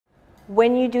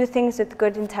when you do things with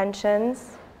good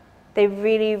intentions, they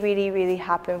really, really, really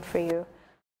happen for you.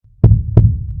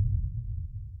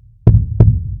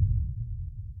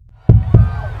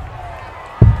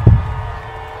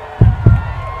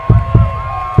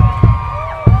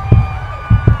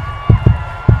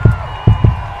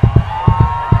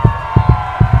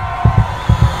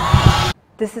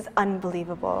 This is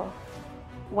unbelievable.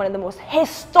 One of the most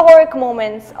historic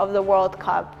moments of the World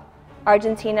Cup.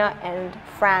 Argentina and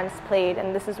France played,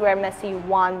 and this is where Messi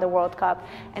won the World Cup,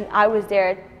 and I was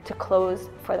there to close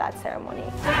for that ceremony.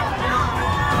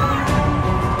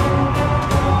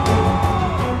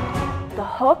 The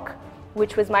hook,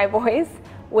 which was my voice,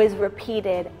 was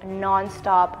repeated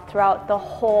non-stop throughout the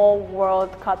whole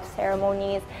World Cup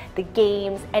ceremonies, the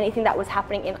games, anything that was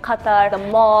happening in Qatar, the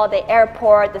mall, the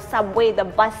airport, the subway, the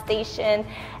bus station,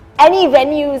 any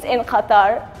venues in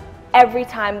Qatar. Every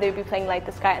time they'd be playing Light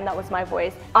the Sky, and that was my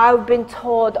voice. I've been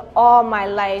told all my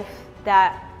life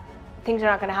that things are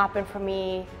not gonna happen for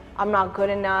me, I'm not good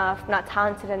enough, not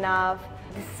talented enough.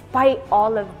 Despite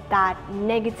all of that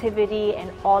negativity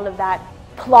and all of that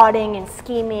plotting and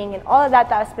scheming and all of that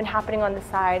that's been happening on the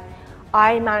side,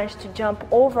 I managed to jump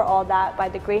over all that by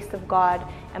the grace of God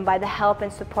and by the help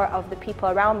and support of the people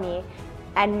around me,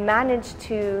 and managed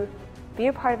to be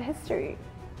a part of history.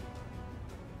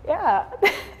 Yeah.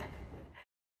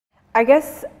 I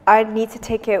guess I need to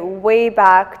take it way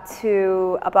back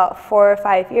to about 4 or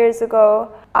 5 years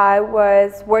ago. I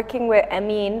was working with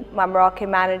Amin, my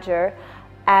Moroccan manager,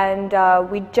 and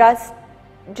we just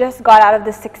got out of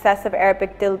the success of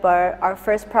Arabic Dilbar, our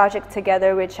first project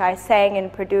together, which I sang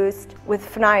and produced with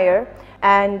Fnayer.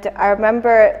 And I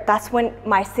remember that's when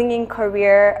my singing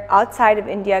career outside of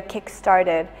India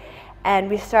kick-started. And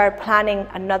we started planning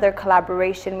another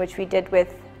collaboration, which we did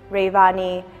with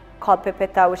Rayvani, called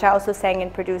Pipita, which I also sang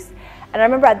and produced. And I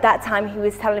remember at that time he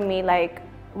was telling me, like,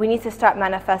 we need to start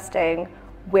manifesting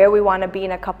where we want to be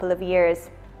in a couple of years.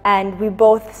 And we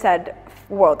both said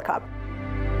World Cup.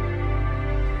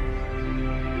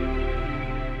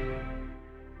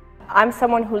 I'm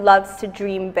someone who loves to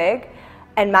dream big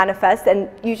and manifest,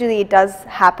 and usually it does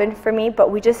happen for me, but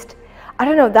I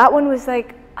don't know, that one was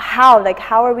like, how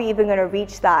are we even gonna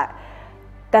reach that?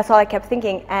 That's all I kept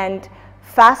thinking. And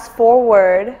fast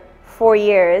forward 4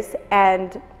 years,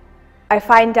 and I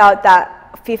find out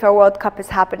that FIFA World Cup is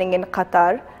happening in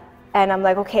Qatar, and I'm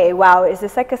like, okay, wow, is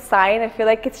this like a sign? I feel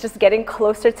like it's just getting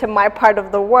closer to my part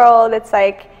of the world. It's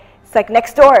like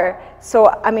next door. So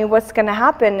I mean, what's gonna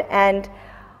happen? And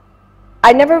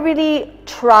I never really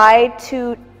tried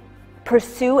to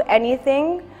pursue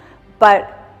anything,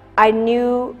 but I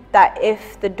knew that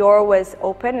if the door was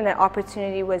open and an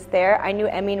opportunity was there, I knew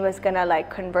Amin was gonna like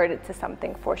convert it to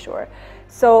something for sure.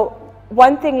 So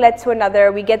one thing led to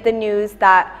another. We get the news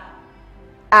that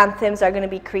anthems are gonna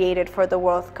be created for the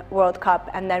World Cup,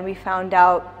 and then we found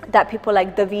out that people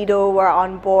like Davido were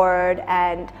on board,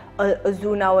 and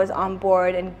Ozuna was on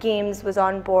board, and Games was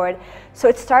on board. So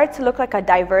it started to look like a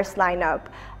diverse lineup,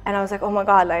 and I was like, oh my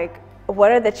God, like,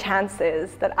 what are the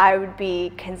chances that I would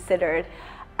be considered?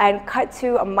 And cut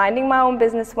to, I'm minding my own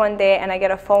business one day, and I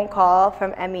get a phone call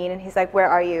from Amin, and he's like, where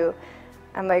are you?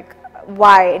 I'm like,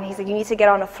 why? And he's like, you need to get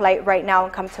on a flight right now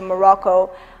and come to Morocco.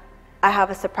 I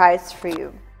have a surprise for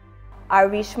you. I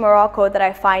reached Morocco, that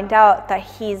I find out that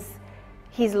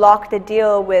he's locked a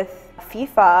deal with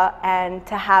FIFA, and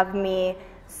to have me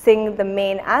sing the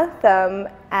main anthem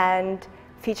and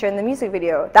feature in the music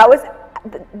video.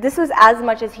 This was as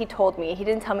much as he told me. He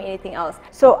didn't tell me anything else.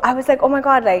 So I was like, oh my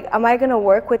God, like, am I gonna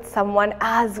work with someone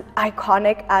as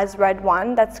iconic as Red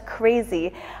One? That's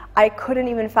crazy. I couldn't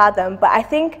even fathom. But I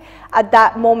think at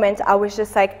that moment, I was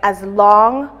just like, as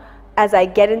long as I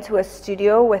get into a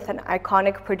studio with an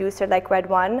iconic producer like Red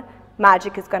One,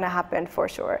 magic is gonna happen for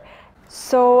sure.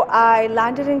 So I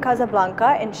landed in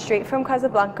Casablanca, and straight from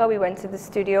Casablanca, we went to the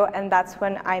studio, and that's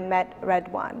when I met Red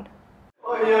One.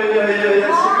 Oh, yeah,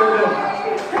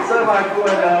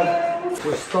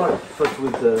 we'll start first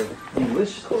with the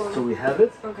English, cool. So we have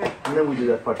it, okay. And then we do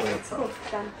that part by itself.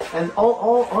 Cool. And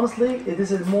all honestly,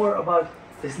 this is more about,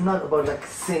 it's not about like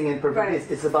singing perfectly,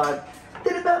 right. It's about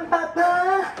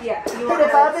yeah,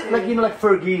 like, you know, like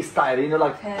Fergie style, you know,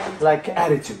 like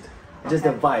attitude, just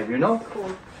the vibe, you know?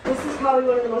 Cool. This is probably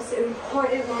one of the most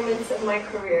important moments of my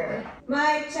career.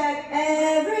 Mic check,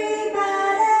 everybody.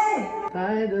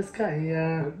 Light the sky,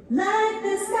 yeah. Light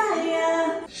the sky,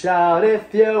 yeah. Shout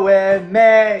if you're with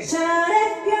me. Shout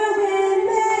if you're with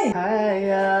me.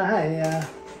 Hiya, hiya.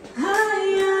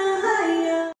 Hiya,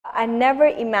 hiya. I never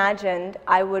imagined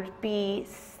I would be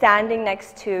standing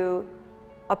next to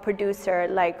a producer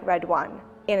like Red One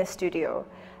in a studio.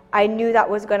 I knew that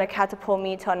was going to catapult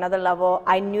me to another level.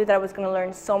 I knew that I was going to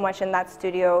learn so much in that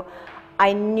studio.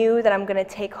 I knew that I'm going to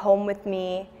take home with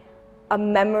me a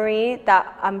memory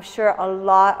that I'm sure a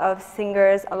lot of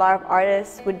singers, a lot of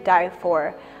artists would die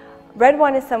for. Red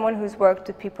One is someone who's worked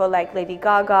with people like Lady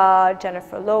Gaga,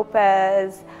 Jennifer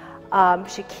Lopez,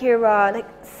 Shakira, like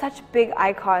such big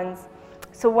icons.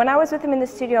 So when I was with him in the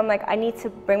studio, I'm like, I need to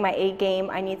bring my A game.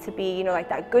 I need to be, you know, like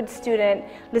that good student,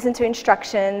 listen to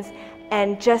instructions,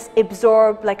 and just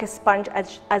absorb like a sponge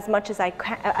as much as I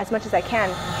can.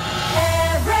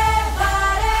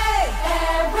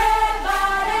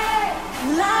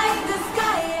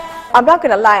 I'm not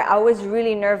gonna lie, I was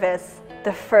really nervous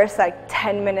the first like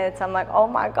 10 minutes. I'm like, oh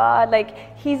my God,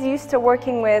 like he's used to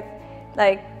working with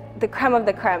like the creme of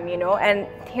the creme, you know, and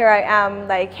here I am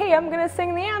like, hey, I'm gonna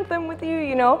sing the anthem with you,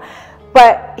 you know.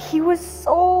 But he was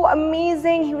so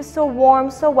amazing, he was so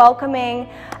warm, so welcoming,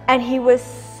 and he was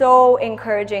so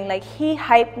encouraging. Like he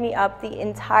hyped me up the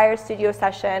entire studio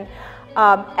session,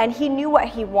 and he knew what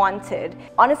he wanted.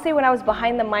 Honestly, when I was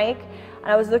behind the mic,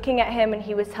 and I was looking at him and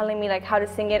he was telling me like how to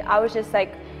sing it, I was just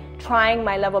like trying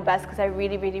my level best because I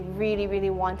really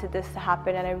wanted this to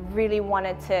happen, and I really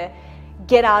wanted to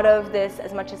get out of this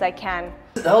as much as I can.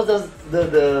 How does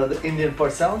the Indian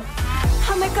part sound?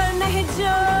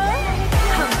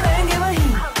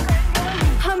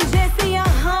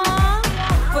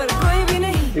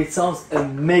 It sounds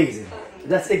amazing.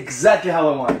 That's exactly how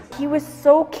I want it. He was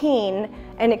so keen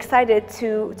and excited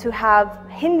to have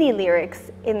Hindi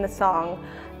lyrics in the song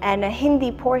and a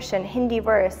Hindi portion, Hindi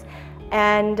verse.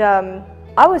 And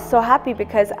I was so happy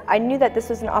because I knew that this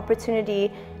was an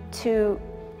opportunity to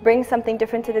bring something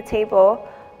different to the table,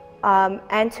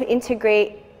 and to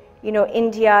integrate, you know,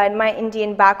 India and my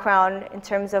Indian background in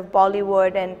terms of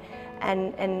Bollywood and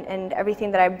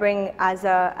everything that I bring as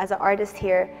an artist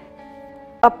here.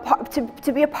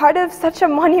 To be a part of such a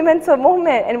monumental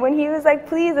moment. And when he was like,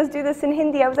 please, let's do this in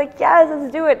Hindi, I was like, yes,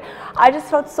 let's do it. I just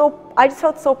felt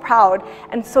so proud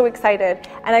and so excited.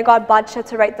 And I got Badshah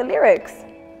to write the lyrics.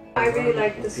 I really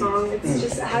like the song. It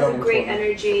has a great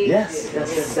energy. Yes.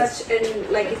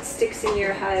 Like it sticks in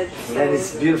your head. So. And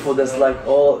it's beautiful. That's like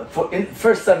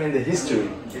first time in the history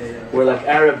where like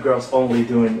Arab girls only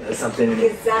doing something.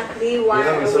 Exactly. Why? You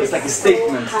know what I mean? So it's like a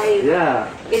statement.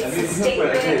 Yeah. It's a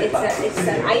statement. It's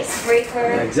an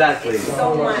icebreaker. Exactly. It's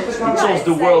so much. It shows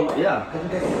the world. Yeah.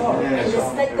 And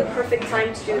it's like the perfect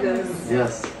time to do this.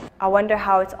 Yes. I wonder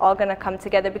how it's all gonna come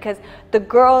together because the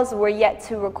girls were yet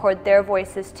to record their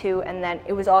voices too, and then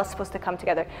it was all supposed to come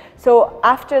together. So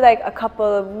after like a couple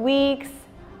of weeks,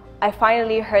 I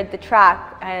finally heard the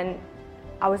track and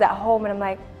I was at home and I'm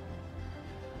like,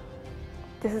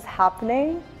 this is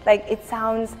happening? Like it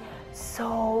sounds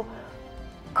so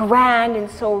grand and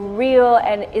so real,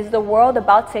 and is the world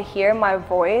about to hear my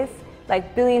voice?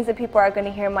 Like billions of people are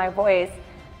gonna hear my voice.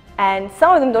 And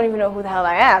some of them don't even know who the hell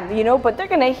I am, you know, but they're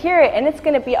gonna hear it and it's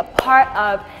gonna be a part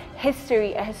of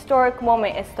history, a historic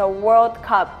moment. It's the World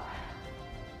Cup.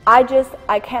 I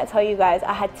can't tell you guys,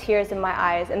 I had tears in my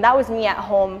eyes, and that was me at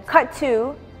home. Cut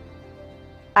to,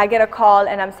 I get a call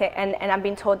and I'm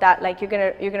being told that like you're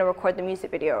gonna record the music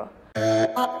video.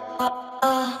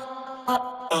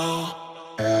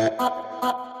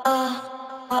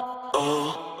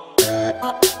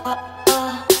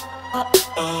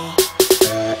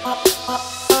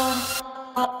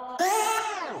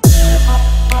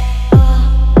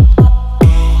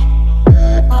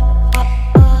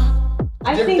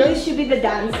 I think this should be the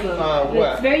dance move.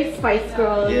 It's very Spice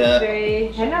Girls. Yeah. It's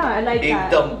very, I know, I like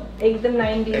that. Ekdam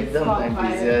 90s. Ekdam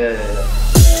 90s, yeah.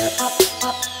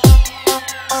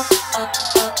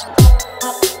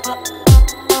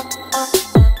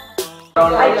 I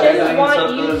just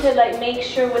want you to like make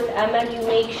sure with Emma, you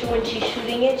make sure when she's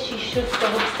shooting it, she shoots the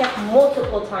hook step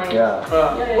multiple times.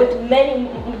 Yeah. With many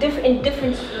different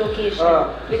locations,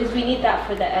 because we need that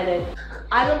for the edit.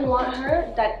 I don't want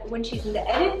her that when she's in the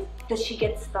edit that she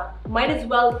gets stuck. Might as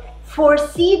well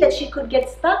foresee that she could get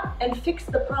stuck and fix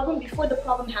the problem before the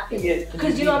problem happens.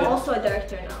 Because you know I'm also a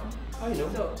director now. I know.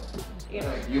 So, you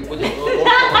know. You put it also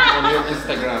on your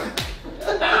Instagram.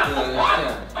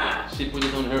 She put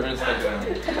it on her Instagram.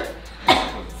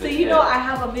 So you know I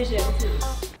have a vision too.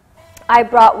 I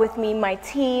brought with me my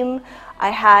team. I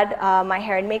had my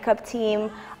hair and makeup team.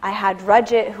 I had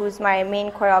Rajit, who's my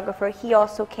main choreographer. He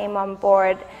also came on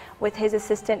board with his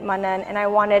assistant Manan, and I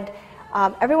wanted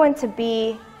everyone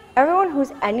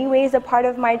who's anyways a part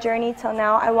of my journey till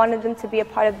now, I wanted them to be a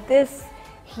part of this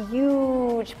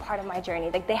huge part of my journey.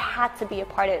 Like they had to be a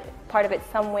part of it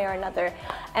some way or another.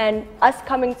 And us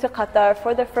coming to Qatar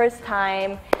for the first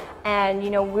time, and you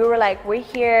know, we were like, we're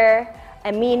here.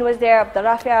 Amin was there, Abdul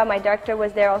Rafia, my director,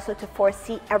 was there also to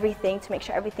foresee everything, to make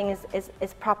sure everything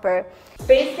is proper.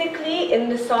 Basically, in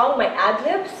the song, my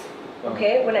ad-libs,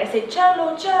 okay, when I say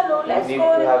chalo, chalo, let's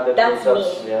go, that's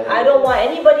me. Yeah, I don't want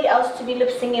anybody else to be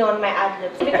lip-singing on my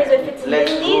ad-libs. Because if it's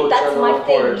Hindi, that's my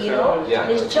thing, you know?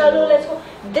 It's chalo, let's go.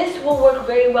 This will work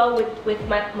very well with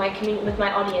my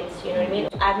audience, you know what I mean?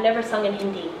 I've never sung in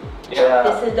Hindi. Yeah.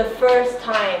 This is the first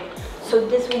time. So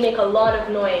this will make a lot of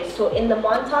noise. So in the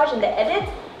montage, in the edit,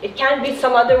 it can't be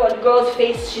some other girl's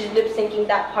face, she's lip-syncing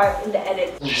that part in the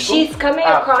edit. She's coming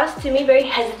across to me very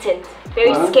hesitant,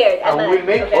 very scared.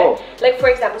 Like for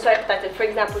example,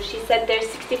 she said there's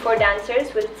 64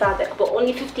 dancers with Sadiq, but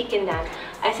only 50 can dance.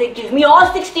 I said, give me all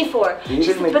 64. She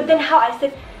said, but then how? I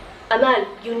said, Amal,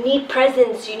 you need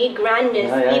presence, you need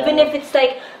grandness. Even if it's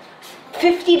like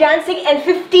 50 dancing and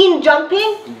 15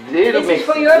 jumping, this is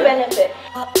for your benefit.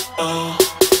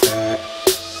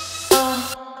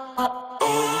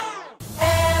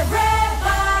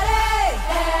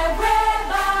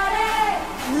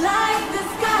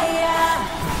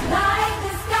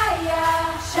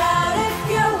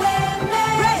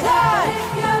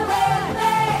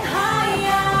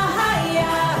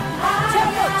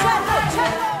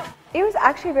 It was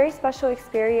actually a very special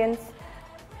experience,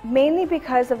 mainly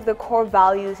because of the core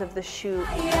values of the shoot.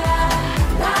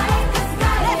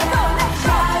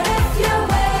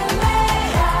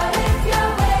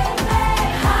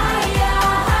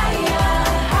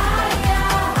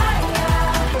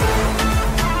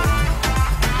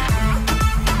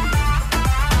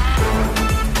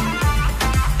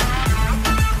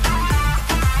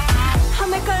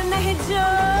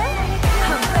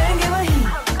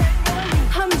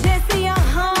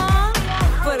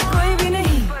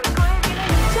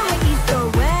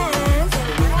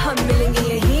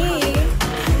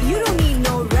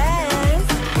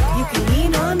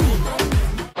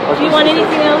 Do you want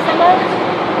anything else, Emma?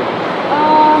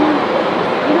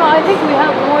 You know, I think we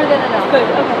have more than enough. Good,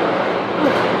 okay.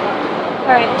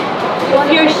 Alright. If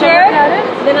you're sure,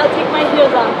 then I'll take my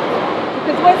heels off.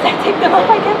 Because once I take them off,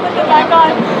 I can't put them back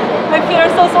on. My feet are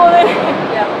so swollen.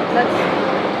 Yeah, that's...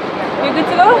 You're good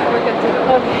to go? We're good to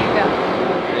go. Okay. Yeah.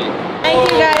 Thank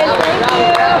you guys. Thank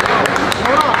you.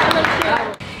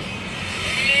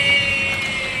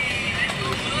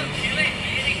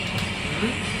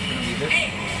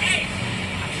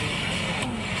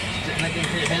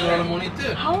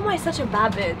 How am I such a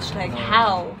bad bitch? Like,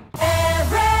 how?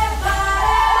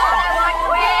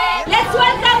 Let's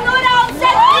welcome Nora on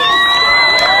set,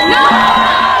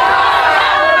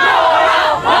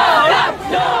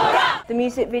 please! The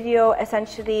music video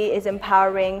essentially is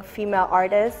empowering female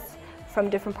artists from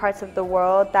different parts of the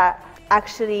world that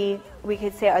actually, we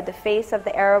could say, are the face of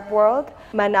the Arab world.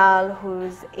 Manal,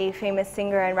 who's a famous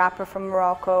singer and rapper from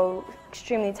Morocco,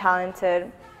 extremely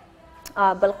talented.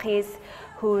 Balqis,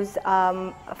 who's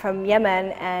from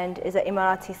Yemen and is an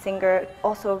Emirati singer,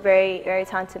 also a very, very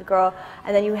talented girl.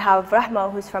 And then you have Rahma,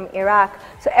 who's from Iraq.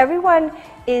 So everyone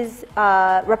is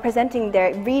representing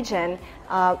their region,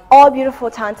 all beautiful,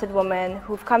 talented women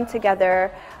who've come together.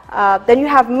 Then you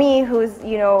have me, who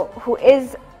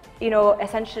is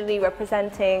essentially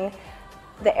representing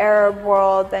the Arab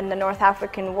world and the North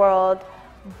African world,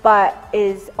 but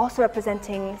is also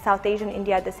representing South Asia and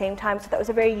India at the same time. So that was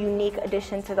a very unique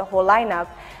addition to the whole lineup.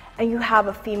 And you have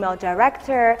a female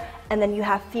director, and then you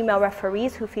have female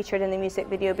referees who featured in the music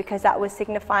video, because that was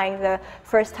signifying the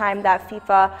first time that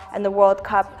FIFA and the World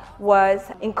Cup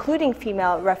was including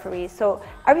female referees. So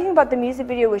everything about the music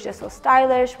video was just so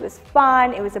stylish, was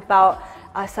fun. It was about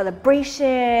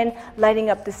celebration,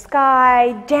 lighting up the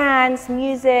sky, dance,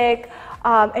 music,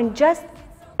 and just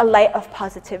a light of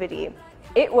positivity.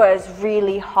 It was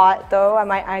really hot though,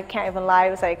 I can't even lie,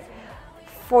 it was like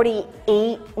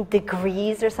 48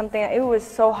 degrees or something. It was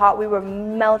so hot, we were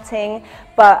melting,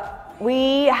 but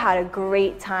we had a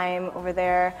great time over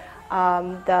there.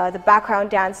 The background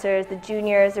dancers, the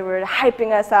juniors, they were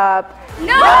hyping us up.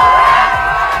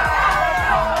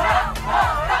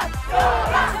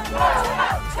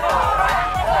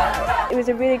 It was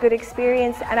a really good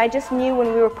experience, and I just knew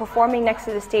when we were performing next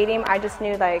to the stadium, I just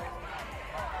knew, like,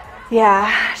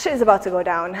 yeah, shit is about to go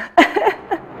down.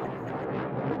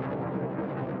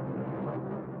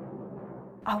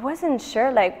 I wasn't sure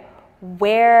like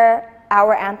where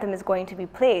our anthem is going to be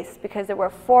placed, because there were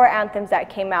 4 anthems that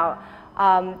came out.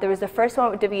 There was the first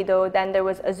one with Davido, then there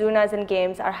was Azuna's and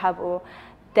Games, Arhabu.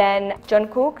 Then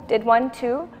Jungkook did one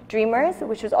too, Dreamers,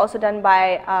 which was also done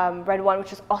by Red One,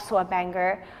 which was also a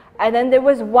banger. And then there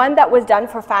was one that was done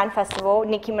for Fan Festival,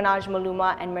 Nicki Minaj,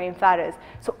 Maluma, and Mariam Fares.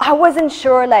 So I wasn't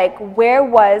sure like where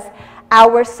was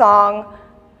our song,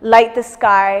 Light the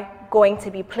Sky, going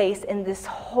to be placed in this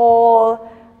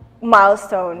whole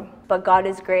milestone. But God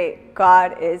is great.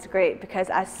 God is great, because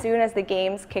as soon as the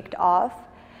games kicked off,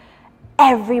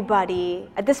 everybody,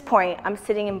 at this point, I'm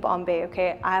sitting in Bombay,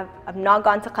 okay? I've not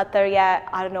gone to Qatar yet.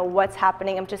 I don't know what's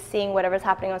happening. I'm just seeing whatever's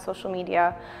happening on social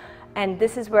media. And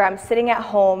this is where I'm sitting at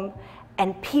home,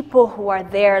 and people who are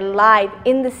there live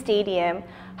in the stadium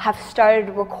have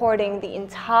started recording the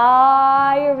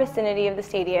entire vicinity of the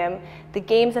stadium. The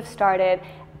games have started,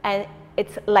 and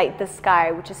it's Light the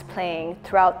Sky, which is playing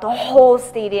throughout the whole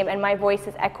stadium, and my voice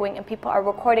is echoing, and people are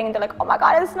recording, and they're like, oh my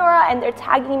God, it's Nora, and they're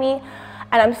tagging me.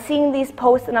 And I'm seeing these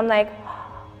posts, and I'm like,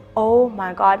 oh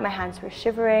my God, my hands were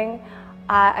shivering.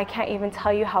 I can't even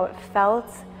tell you how it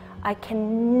felt. I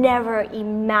can never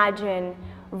imagine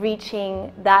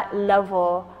reaching that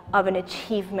level of an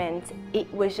achievement.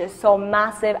 It was just so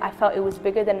massive. I felt it was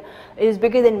bigger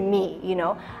than me, you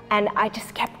know. And I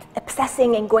just kept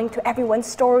obsessing and going to everyone's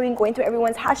story and going to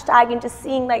everyone's hashtag and just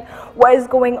seeing like what is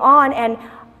going on. And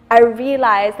I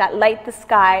realized that Light the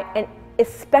Sky, and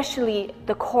especially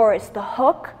the chorus, the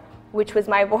hook, which was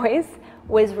my voice,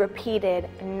 was repeated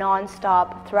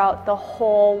non-stop throughout the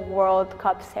whole World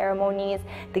Cup ceremonies,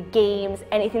 the games,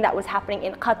 anything that was happening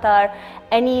in Qatar,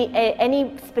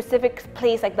 any specific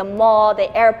place like the mall,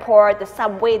 the airport, the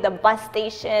subway, the bus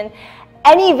station,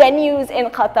 any venues in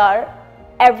Qatar,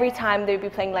 every time they'd be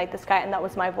playing Light the Sky, and that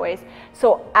was my voice.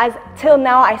 So till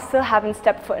now, I still haven't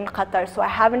stepped foot in Qatar, so I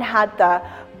haven't had the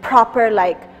proper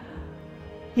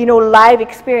live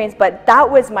experience, but that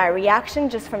was my reaction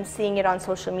just from seeing it on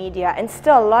social media. And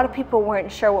still, a lot of people weren't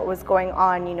sure what was going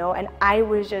on, and I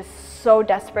was just so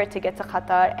desperate to get to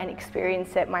Qatar and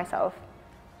experience it myself.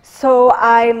 So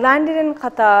I landed in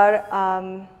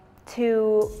Qatar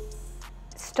to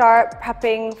start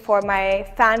prepping for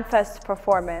my FanFest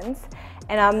performance.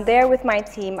 And I'm there with my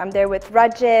team. I'm there with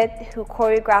Rajit, who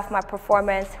choreographed my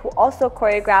performance, who also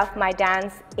choreographed my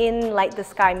dance in Light the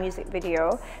Sky music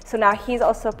video. So now he's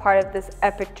also part of this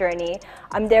epic journey.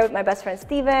 I'm there with my best friend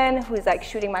Steven, who's like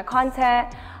shooting my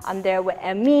content. I'm there with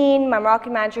Amin, my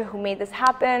Moroccan manager, who made this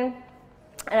happen.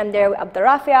 And I'm there with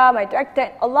Abdurrafia, my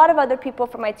director. A lot of other people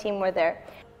from my team were there.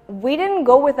 We didn't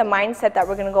go with a mindset that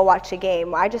we're gonna go watch a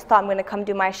game. I just thought I'm gonna come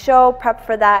do my show, prep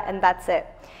for that, and that's it.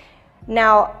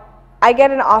 Now, I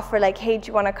get an offer like, hey, do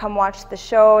you want to come watch the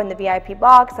show in the VIP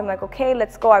box? I'm like, okay,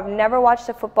 let's go. I've never watched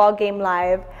a football game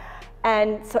live.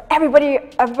 And so everybody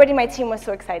in my team was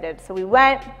so excited. So we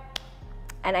went,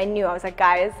 and I knew, I was like,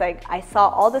 guys, like I saw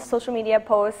all the social media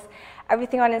posts,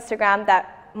 everything on Instagram,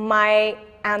 that my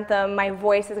anthem, my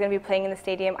voice is going to be playing in the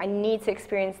stadium. I need to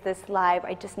experience this live.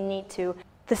 I just need to.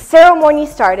 The ceremony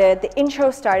started, the intro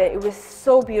started, it was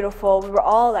so beautiful. We were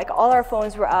all like, all our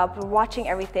phones were up, we were watching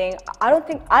everything. I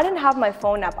didn't have my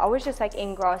phone up. I was just like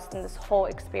engrossed in this whole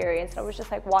experience. I was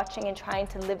just like watching and trying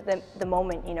to live the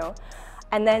moment,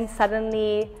 And then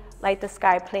suddenly Light the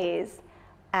Sky plays,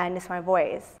 and it's my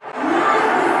voice.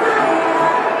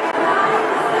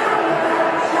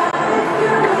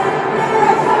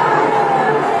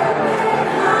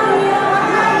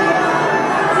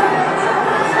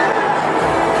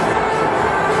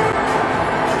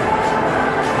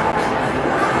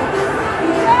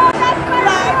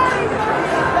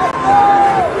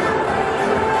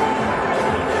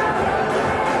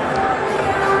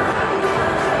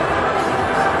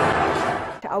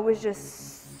 I was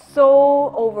just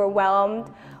so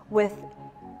overwhelmed with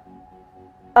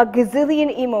a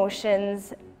gazillion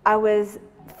emotions. I was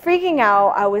freaking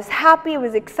out, I was happy, I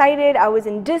was excited, I was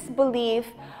in disbelief,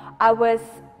 I was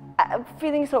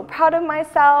feeling so proud of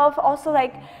myself, also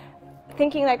like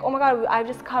thinking like, oh my God, I've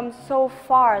just come so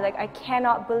far, like I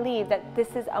cannot believe that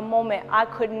this is a moment. I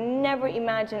could never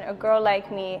imagine a girl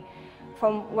like me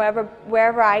from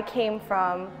wherever I came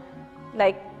from,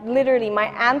 like literally my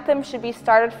anthem should be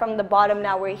started from the bottom,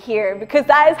 now we're here, because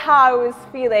that is how I was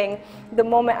feeling the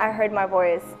moment I heard my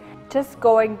voice. Just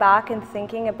going back and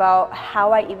thinking about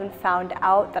how I even found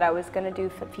out that I was going to do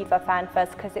FIFA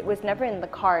FanFest, because it was never in the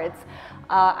cards.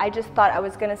 I just thought I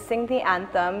was going to sing the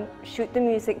anthem, shoot the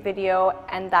music video,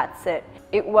 and that's it.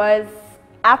 It was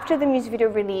after the music video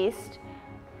released,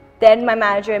 then my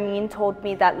manager Amin told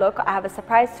me that, look, I have a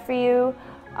surprise for you.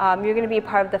 You're going to be a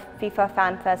part of the FIFA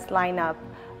FanFest lineup.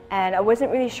 And I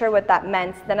wasn't really sure what that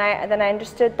meant. Then I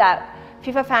understood that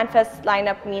FIFA FanFest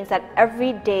lineup means that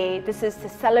every day this is to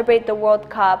celebrate the World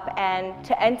Cup and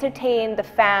to entertain the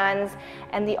fans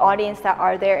and the audience that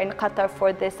are there in Qatar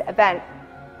for this event.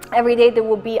 Every day there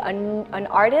will be an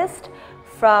artist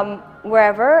from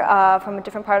wherever, from a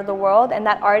different part of the world, and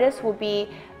that artist will be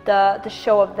the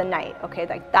show of the night, okay?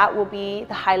 Like that will be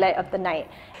the highlight of the night.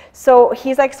 So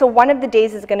he's like, so one of the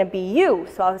days is gonna be you.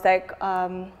 So I was like,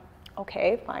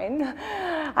 okay, fine.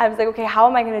 I was like, okay, how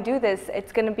am I gonna do this?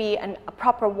 It's gonna be a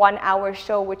proper 1 hour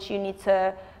show, which you need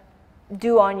to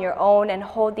do on your own and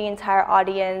hold the entire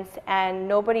audience, and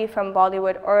nobody from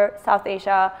Bollywood or South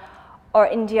Asia or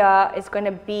India is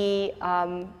gonna be,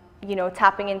 you know,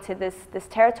 tapping into this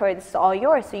territory. This is all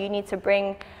yours, so you need to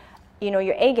bring, you know,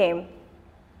 your A game.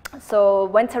 So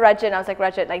went to Rajat and I was like,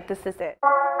 Rajat, like, this is it.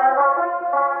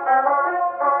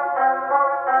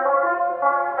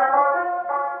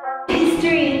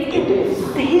 History,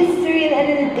 it's the history at the end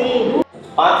of the day.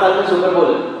 5 साल में Super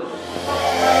Bowl.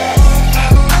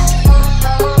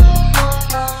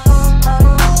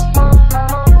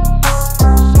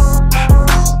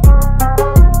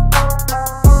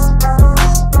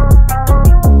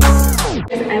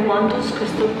 I want those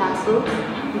crystal tassels,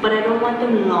 but I don't want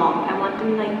them long. I want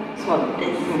them like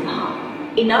this.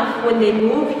 Enough when they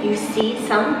move, you see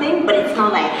something, but it's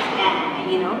not like,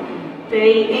 you know,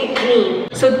 very clean.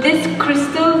 So this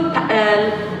crystal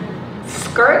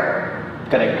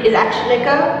skirt is actually like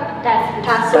a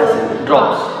tassel.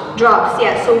 Drops,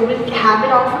 yeah. So we'll have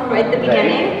it on from right at the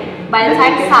beginning. By the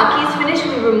time Saki is finished,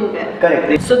 we remove it.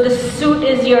 Correct. So the suit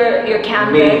is your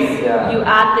canvas. Yeah. You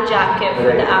add the jacket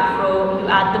for the afro. You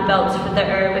add the belts for the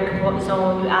Arabic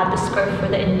zone. You add the skirt for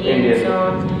the Indian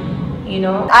zone. You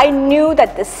know. I knew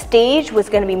that the stage was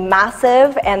going to be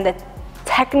massive, and the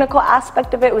technical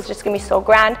aspect of it was just going to be so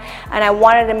grand, and I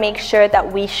wanted to make sure that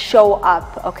we show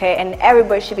up, okay, and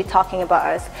everybody should be talking about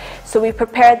us. So we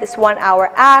prepared this 1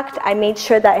 hour act. I made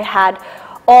sure that I had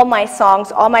all my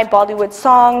songs, all my Bollywood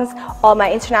songs, all my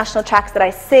international tracks that I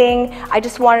sing. I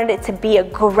just wanted it to be a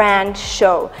grand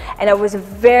show, and I was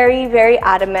very, very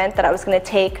adamant that I was going to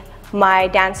take my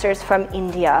dancers from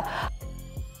India.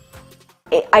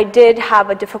 I did have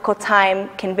a difficult time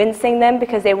convincing them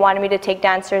because they wanted me to take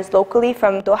dancers locally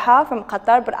from Doha, from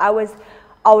Qatar, but I was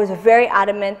very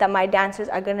adamant that my dancers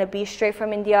are going to be straight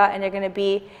from India, and they're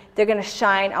going to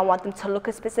shine. I want them to look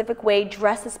a specific way,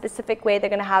 dress a specific way. They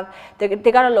got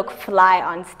to look fly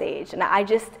on stage, and I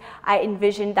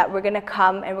envisioned that we're going to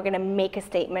come and we're going to make a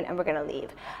statement and we're going to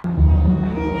leave.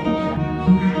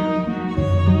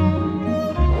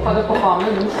 For the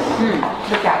performance,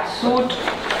 the cat suit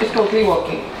is totally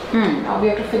working. Now we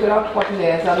have to figure out what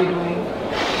layers are we doing.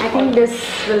 I think this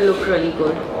will look really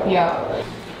good. Yeah.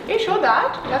 Can you show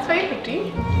that? That's very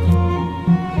pretty.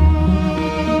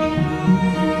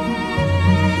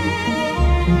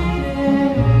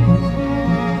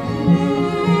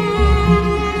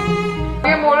 We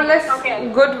are more or less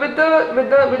good with the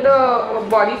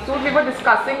bodysuit. We were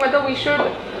discussing whether we should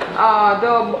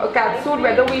the cat suit,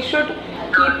 whether we should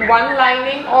keep one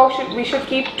lining or we should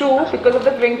keep two because of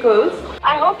the wrinkles.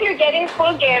 I hope you're getting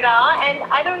full gera, and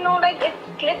I don't know, like, it's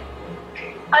clip.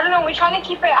 I don't know, we're trying to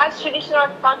keep it as traditional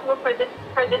as possible for this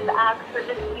act, for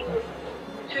this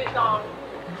two songs.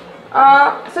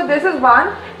 So this is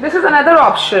one. This is another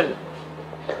option.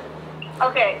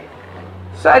 Okay.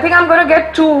 So I think I'm going to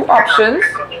get two options.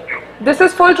 This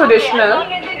is full traditional.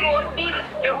 Okay, as long as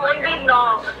it won't be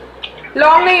long.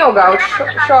 Long nahi hoga,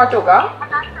 short hoga.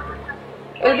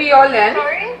 It'll be your length.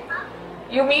 Sorry?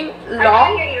 You mean I long?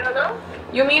 can't hear you, hello?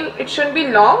 You mean it shouldn't be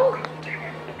long?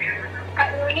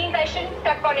 It means I shouldn't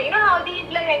step on it. You know how these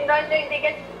lehengas, they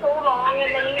get so long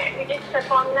and then you just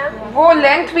step on them? Wo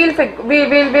length we'll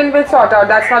sort out.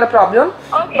 That's not a problem.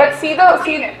 Okay. But see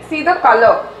the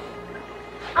color.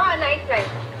 Ah, nice.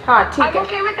 Haan, theek I'm hai.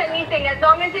 okay with anything as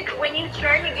long as when you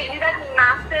turn, you give you that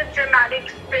massive dramatic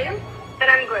spin. Then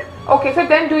I'm good. Okay, so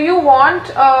then do you want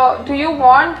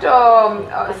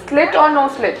slit or no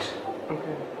slit?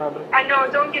 Okay, problem. No,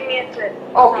 don't give me a slit.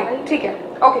 Okay, theek hai.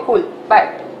 Okay, cool.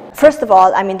 Bye. First of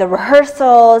all, I mean, the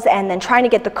rehearsals and then trying to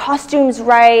get the costumes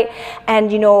right,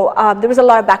 and you know, there was a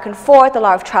lot of back and forth, a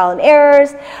lot of trial and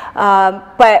errors,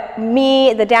 but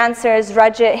me, the dancers,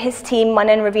 Rajat, his team,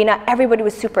 Manan, Ravina, everybody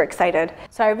was super excited.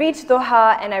 So I reached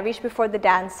Doha and I reached before the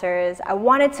dancers. I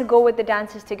wanted to go with the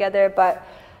dancers together, but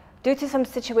due to some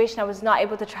situation, I was not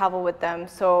able to travel with them.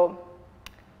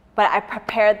 But I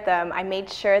prepared them. I made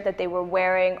sure that they were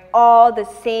wearing all the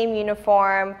same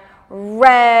uniform,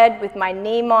 red with my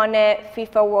name on it,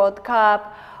 FIFA WorldCup,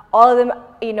 all of them,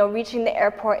 you know, reaching the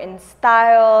airport in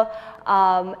style,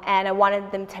 and I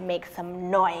wanted them to make some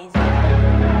noise.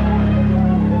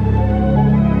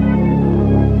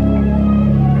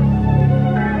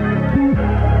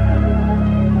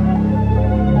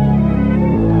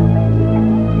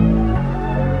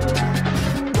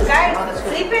 Guys,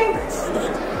 sleeping?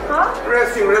 Huh?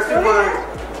 Resting for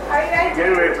Are you guys?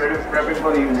 Getting ready for it, prepping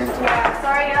for the evening. Yeah,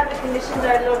 sorry, the conditions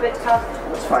are a little bit tough.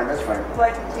 That's fine, that's fine.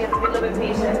 But we have to be a little bit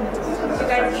patient. You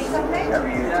guys eat something? Yeah,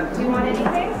 we eat. Do you want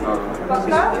anything? No.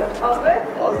 Bakla? All good?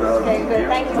 All good. Okay, good.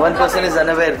 Thank you. One person is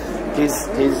unaware. He's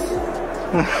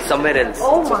somewhere else.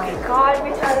 Oh my God,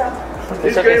 Bichara.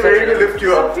 He's getting ready to lift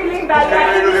you up. I'm feeling bad. He's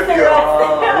getting ready to lift you up.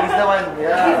 Oh, he's the one.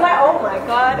 Yeah. He's like, oh my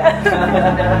God.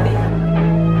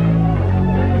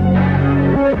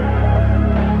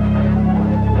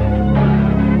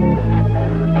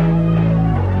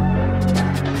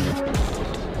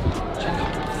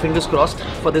 Fingers crossed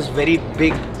for this very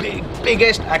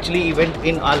biggest actually event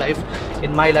in our life,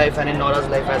 in my life and in Nora's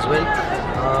life as well.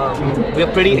 We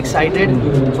are pretty excited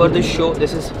for this show.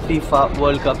 This is FIFA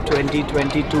World Cup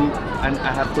 2022 and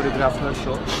I have choreographed her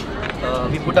show.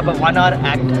 We put up a 1-hour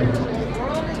act.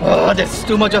 Oh, there's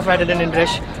too much of adrenaline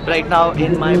rush right now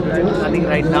in my blood. I think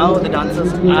right now the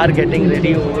dancers are getting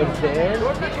ready over there.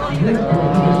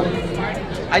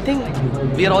 I think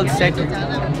we are all set.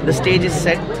 The stage is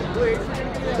set.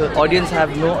 The audience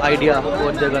have no idea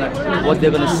what they're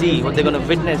gonna see, what they're gonna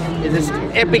witness. Is this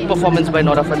epic performance by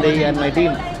Nora Fatehi and my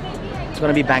team? It's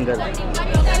gonna be banger.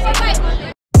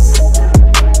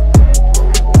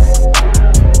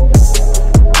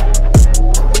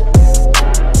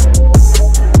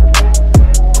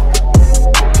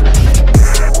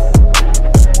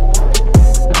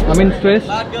 I'm in stress.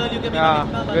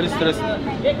 Yeah, very stressed.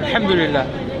 Alhamdulillah,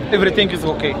 everything is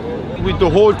okay. With the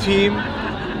whole team,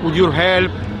 with your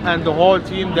help, and the whole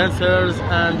team, dancers,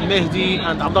 and Mehdi,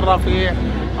 and Abdul Rafi,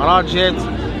 Rajat,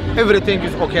 everything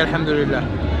is okay,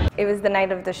 alhamdulillah. It was the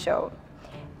night of the show,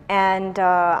 and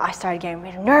I started getting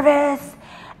really nervous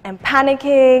and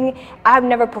panicking. I've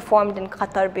never performed in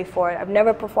Qatar before. I've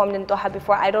never performed in Doha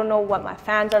before. I don't know what my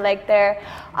fans are like there.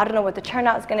 I don't know what the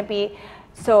turnout is going to be.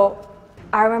 So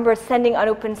I remember sending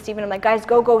Anup and Steven, I'm like, guys,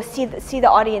 go see the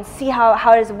audience, see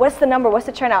how it is, what's the number, what's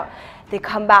the turnout? They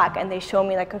come back and they show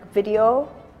me like a video,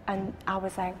 and I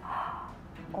was like,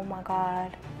 oh my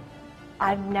God,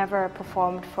 I've never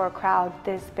performed for a crowd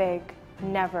this big,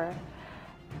 never.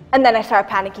 And then I started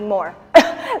panicking more.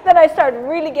 Then I started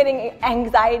really getting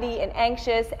anxiety and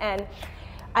anxious, and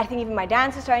I think even my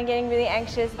dancers started getting really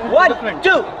anxious. 1,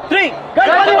 2, 3,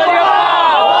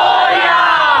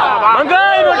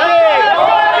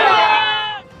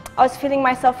 I was feeling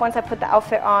myself once I put the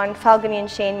outfit on. Falguni and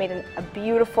Shane made a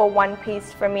beautiful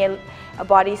one-piece for me, a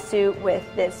bodysuit with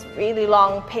this really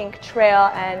long pink trail,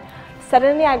 and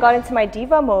suddenly I got into my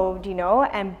diva mode, you know,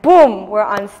 and boom, we're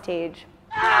on stage.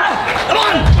 Come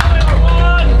on!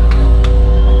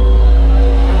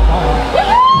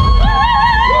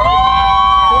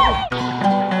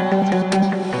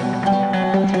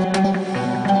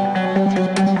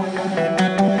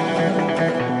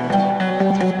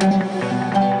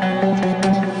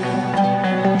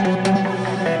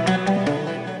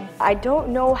 I don't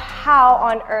know how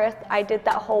on earth I did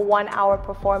that whole 1-hour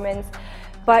performance,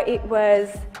 but it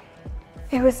was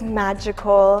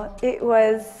magical. It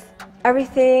was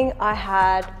everything I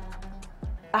had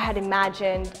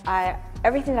imagined,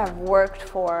 everything that I've worked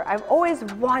for. I've always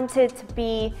wanted to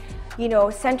be, you know,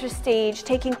 center stage,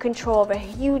 taking control of a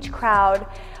huge crowd,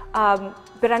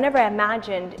 but I never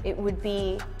imagined it would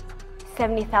be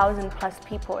 70,000 plus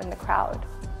people in the crowd.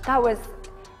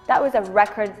 That was a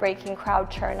record-breaking crowd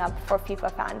churn up for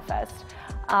FIFA Fan Fest.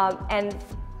 And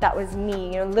that was me,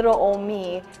 you know, little old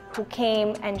me, who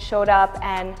came and showed up,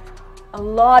 and a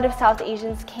lot of South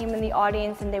Asians came in the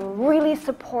audience, and they were really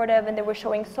supportive, and they were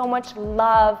showing so much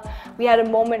love. We had a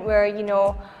moment where, you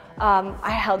know,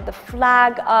 I held the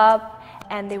flag up,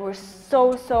 and they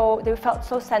felt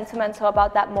so sentimental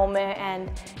about that moment,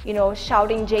 and, you know,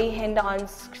 shouting Jai Hind on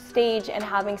stage and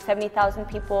having 70,000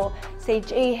 people say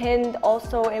Jai Hind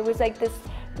also. It was like this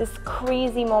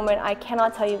crazy moment. I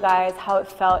cannot tell you guys how it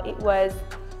felt. It was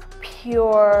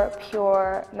pure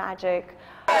magic.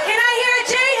 Can I hear a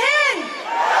Jai Hind?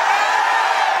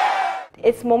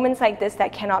 It's moments like this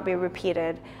that cannot be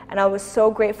repeated, and I was so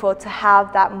grateful to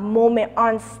have that moment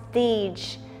on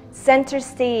stage. Center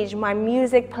stage, my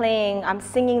music playing, I'm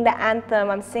singing the anthem,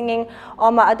 I'm singing all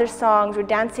my other songs, we're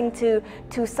dancing to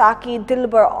Saki,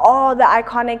 Dilbar, all the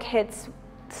iconic hits,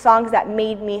 songs that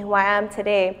made me who I am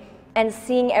today. And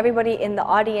seeing everybody in the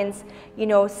audience, you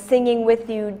know, singing with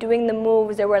you, doing the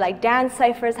moves. There were like dance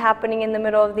ciphers happening in the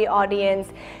middle of the audience,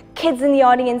 kids in the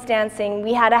audience dancing.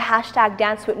 We had a hashtag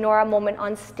Dance with Nora moment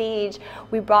on stage.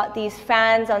 We brought these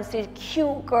fans on stage,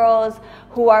 cute girls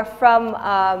who are from,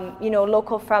 you know,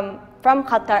 local from from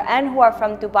Qatar and who are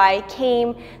from Dubai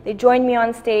came, they joined me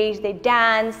on stage, they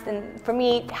danced, and for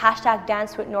me, hashtag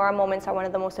Dance with Nora moments are one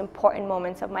of the most important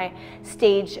moments of my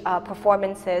stage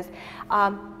performances.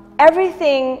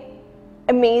 Everything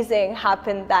amazing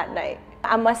happened that night.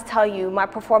 I must tell you, my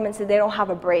performances, they don't have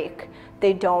a break.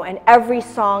 They don't, and every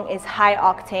song is high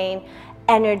octane,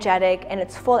 energetic, and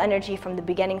it's full energy from the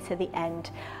beginning to the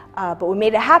end. But we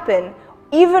made it happen.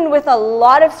 Even with a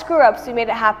lot of screw-ups, we made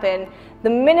it happen. The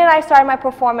minute I started my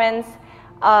performance,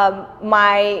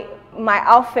 my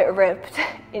outfit ripped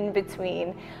in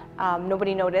between.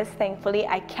 Nobody noticed, thankfully.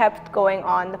 I kept going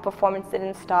on. The performance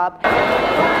didn't stop. Quick,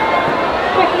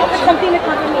 something to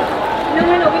cover me. No,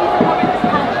 we need to cover this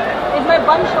patch. Is my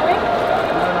bun showing?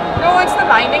 No, it's the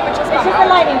lining which is It's just the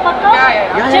lining.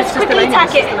 Yeah. Just quickly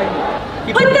tack it.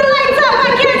 Put the lights up,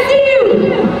 I can't see you!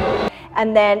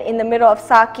 And then in the middle of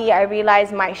Saki, I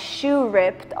realized my shoe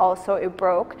ripped, also it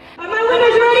broke. Are my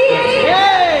winners ready?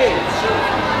 Yay!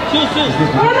 Shoes.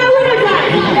 Where are my winners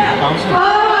at?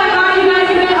 Oh my god, you guys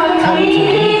are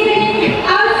amazing!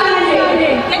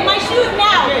 Outstanding! Get my shoes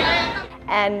now!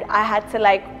 And I had to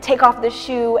like take off the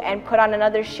shoe and put on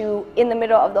another shoe in the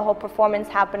middle of the whole performance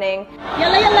happening.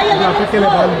 Yalla, let's go!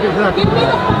 Give me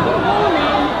the fucking ball,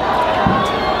 man!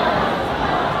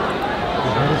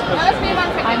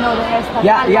 I know the hairstyle.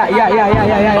 Yeah.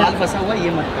 फंसा हुआ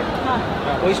ये मत कर.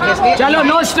 कोई stress नहीं. चलो,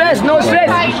 no stress. All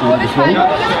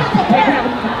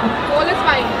is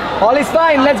fine. All is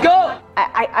fine. Let's go.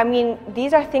 I mean,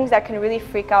 these are things that can really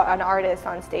freak out an artist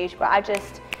on stage, but I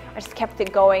just kept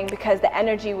it going because the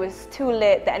energy was too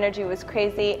lit, the energy was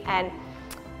crazy, and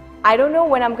I don't know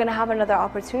when I'm gonna have another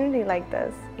opportunity like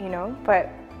this, you know, but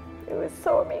it was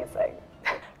so amazing.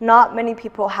 Not many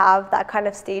people have that kind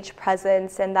of stage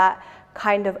presence and that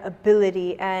kind of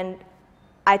ability, and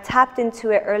I tapped into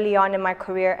it early on in my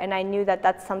career, and I knew that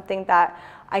that's something that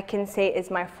I can say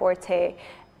is my forte,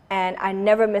 and I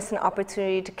never miss an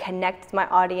opportunity to connect with my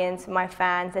audience, my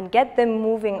fans, and get them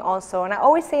moving also. And I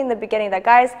always say in the beginning that,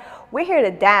 guys, we're here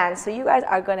to dance, so you guys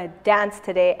are gonna dance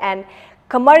today, and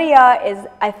Kamariya is,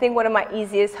 I think, one of my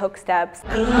easiest hook steps.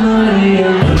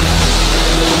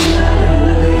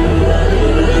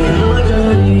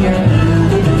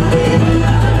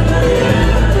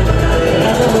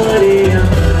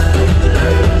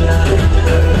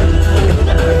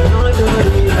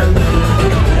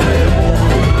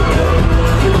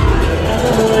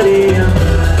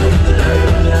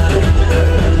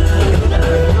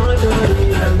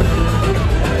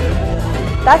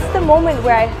 That's the moment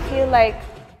where I feel like,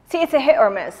 see, it's a hit or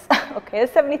miss. Okay,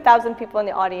 there's 70,000 people in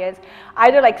the audience.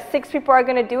 Either like 6 people are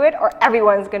gonna do it or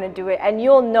everyone's gonna do it. And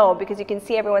you'll know because you can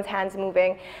see everyone's hands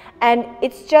moving. And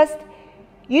it's just,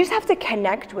 you just have to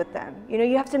connect with them. You know,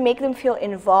 you have to make them feel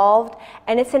involved.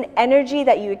 And it's an energy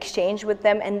that you exchange with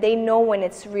them, and they know when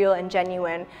it's real and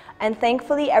genuine. And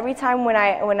thankfully, every time when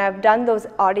I've done those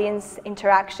audience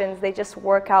interactions, they just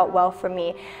work out well for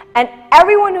me. And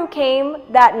everyone who came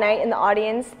that night in the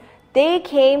audience, they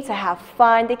came to have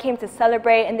fun, they came to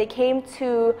celebrate, and they came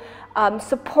to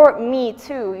support me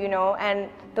too, you know, and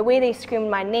the way they screamed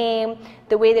my name,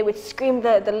 the way they would scream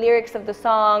the lyrics of the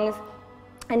songs.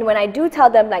 And when I do tell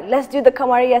them, like, let's do the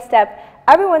Kamariya step,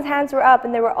 everyone's hands were up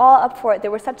and they were all up for it. They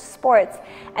were such sports.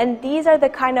 And these are the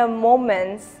kind of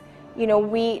moments, you know,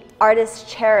 we artists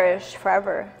cherish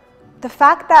forever. The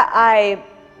fact that I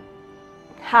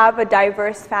have a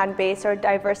diverse fan base or a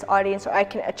diverse audience, or I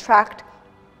can attract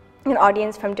an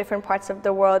audience from different parts of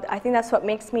the world, I think that's what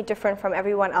makes me different from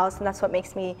everyone else, and that's what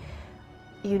makes me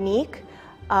unique.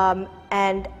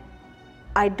 And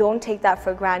I don't take that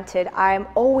for granted. I'm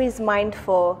always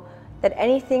mindful that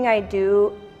anything I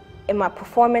do in my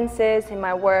performances, in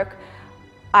my work,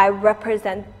 I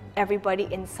represent everybody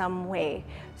in some way.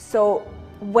 So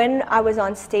when I was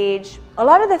on stage, a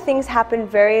lot of the things happened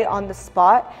very on the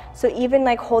spot. So even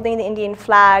like holding the Indian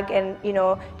flag and, you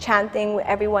know, chanting with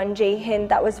everyone, Jai Hind,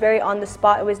 that was very on the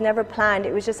spot. It was never planned.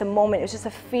 It was just a moment. It was just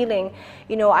a feeling.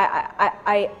 You know,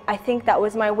 I think that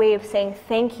was my way of saying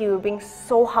thank you, being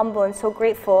so humble and so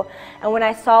grateful. And when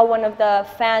I saw one of the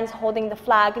fans holding the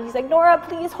flag, and he's like, Nora,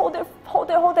 please hold it, hold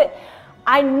it, hold it.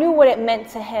 I knew what it meant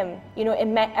to him. You know, it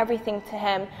meant everything to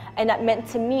him, and that meant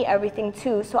to me everything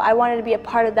too. So I wanted to be a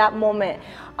part of that moment.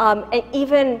 And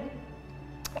even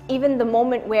the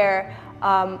moment where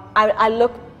I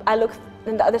look on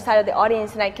the other side of the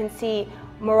audience and I can see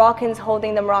Moroccans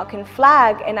holding the Moroccan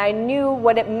flag, and I knew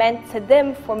what it meant to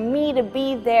them for me to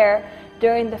be there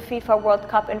during the FIFA World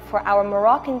Cup and for our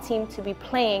Moroccan team to be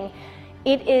playing.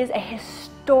 It is a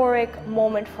historic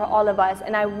moment for all of us,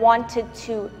 and I wanted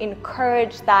to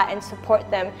encourage that and support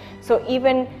them. So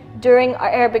even during our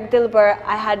Arabic Dilbar,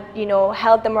 I had, you know,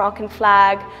 held the Moroccan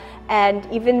flag, and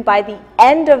even by the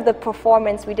end of the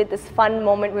performance, we did this fun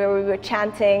moment where we were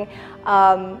chanting,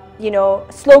 you know,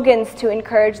 slogans to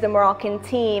encourage the Moroccan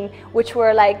team, which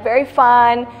were like very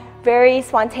fun, very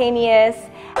spontaneous.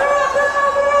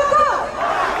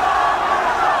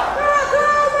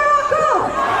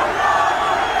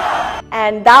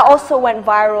 And that also went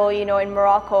viral, you know, in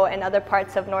Morocco and other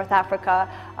parts of North Africa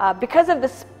because of the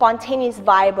spontaneous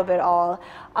vibe of it all.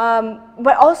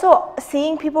 But also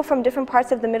seeing people from different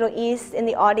parts of the Middle East in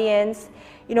the audience,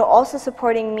 you know, also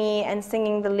supporting me and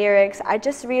singing the lyrics, I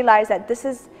just realized that this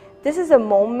is a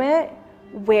moment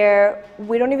where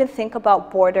we don't even think about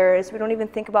borders, we don't even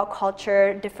think about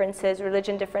culture differences,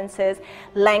 religion differences,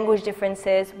 language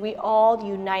differences. We all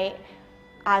unite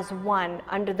as one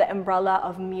under the umbrella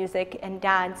of music and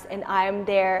dance, and I am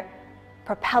there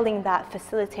propelling that,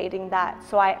 facilitating that.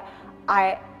 So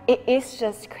it is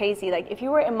just crazy. Like, if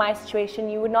you were in my situation,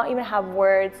 you would not even have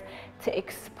words to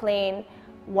explain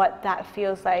what that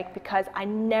feels like, because I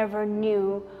never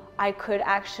knew I could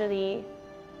actually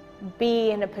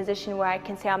be in a position where I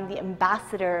can say I'm the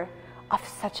ambassador of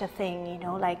such a thing, you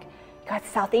know. Like, you got the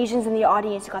South Asians in the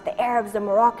audience, you got the Arabs, the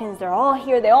Moroccans, they're all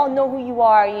here, they all know who you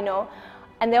are, you know,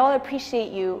 and they all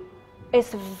appreciate you.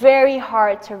 It's very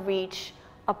hard to reach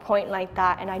a point like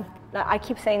that, and I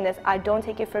keep saying this, I don't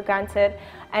take it for granted.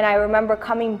 And I remember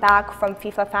coming back from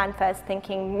FIFA Fan Fest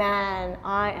thinking, man,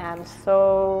 I am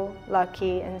so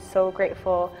lucky and so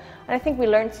grateful. And I think we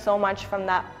learned so much from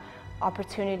that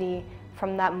opportunity,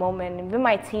 from that moment. And even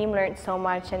my team learned so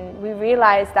much, and we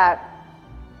realized that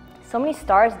so many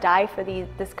stars die for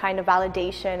this kind of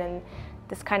validation and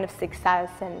this kind of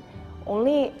success, and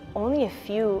only a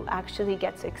few actually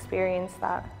get to experience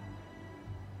that.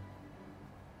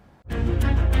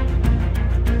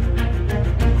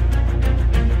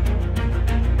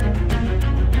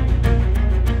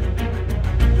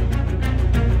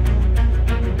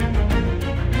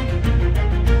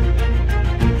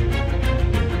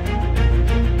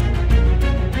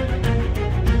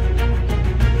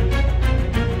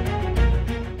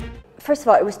 First of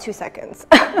all, it was 2 seconds.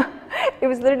 It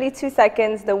was literally 2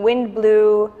 seconds. The wind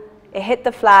blew, it hit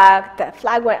the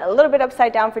flag went a little bit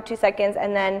upside down for 2 seconds,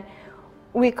 and then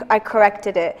I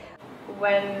corrected it.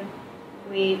 When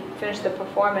we finished the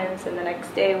performance, and the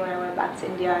next day when I went back to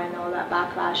India and all that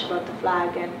backlash about the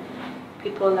flag, and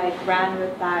people like ran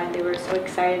with that, and they were so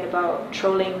excited about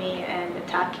trolling me and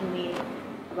attacking me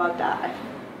about that,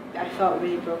 I felt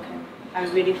really broken. I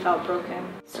really felt broken.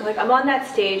 So like, I'm on that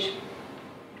stage,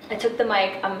 I took the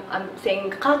mic, I'm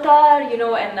saying Qatar, you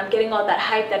know, and I'm getting all that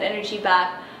hype, that energy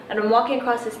back, and I'm walking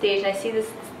across the stage and I see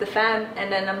the fan,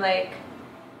 and then I'm like,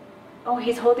 oh,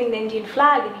 he's holding the Indian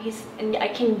flag, and I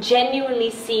can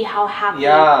genuinely see how happy.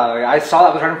 Yeah, I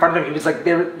saw that right in front of him. He was like,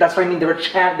 that's what I mean, they were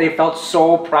chanting, they felt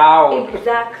so proud.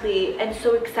 Exactly, and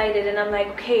so excited, and I'm like,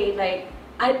 okay, like,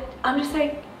 I'm just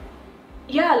like,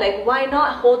 yeah, like, why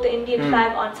not hold the Indian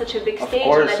flag on such a big stage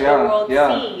and let the world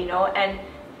see, you know, and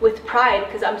with pride,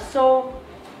 because I'm so,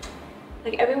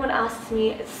 like, everyone asks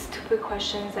me stupid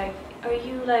questions like, are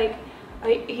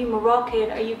you Moroccan,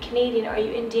 are you Canadian, are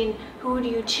you Indian, who do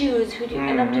you choose,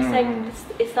 and I'm just like,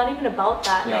 it's not even about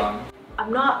that. Like,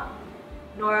 I'm not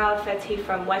Nora Fatehi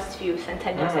from Westview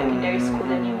Centennial Secondary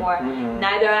School anymore.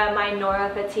 Neither am I Nora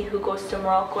Fatehi who goes to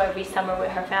Morocco every summer with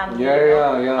her family.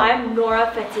 I'm Nora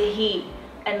Fatehi.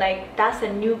 And like, that's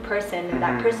a new person, and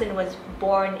that person was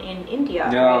born in India,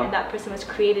 right? And that person was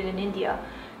created in India.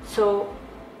 So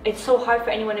it's so hard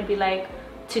for anyone to be like,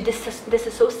 to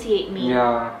disassociate me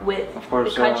with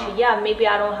the country. Yeah, maybe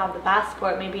I don't have the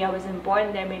passport, maybe I wasn't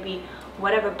born there, maybe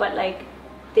whatever, but like,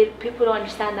 people don't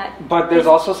understand that. But there's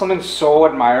also something so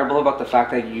admirable about the fact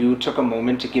that you took a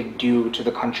moment to give due to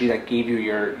the country that gave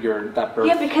you that birth.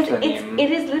 Yeah, because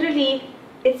it is literally,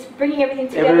 it's bringing everything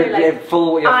together.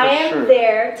 I am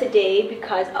there today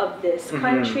because of this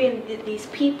country and these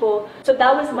people. So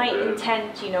that was my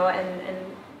intent, you know, and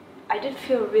I did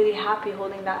feel really happy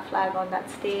holding that flag on that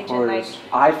stage. And like,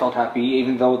 I felt happy,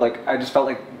 even though like I just felt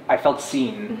like I felt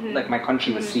seen, like my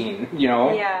country was seen, you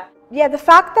know. Yeah, the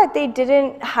fact that they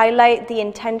didn't highlight the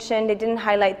intention, they didn't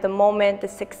highlight the moment, the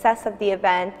success of the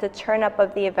event, the turn up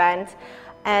of the event,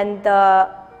 and the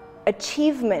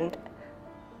achievement.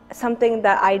 Something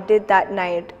that I did that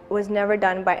night was never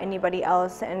done by anybody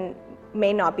else, and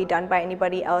may not be done by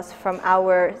anybody else from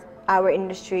our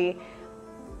industry.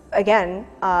 Again,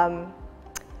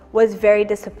 was very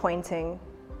disappointing.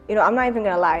 You know, I'm not even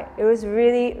gonna lie. It was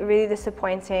really, really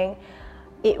disappointing.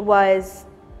 It was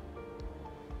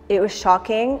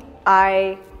shocking.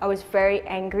 I was very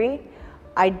angry.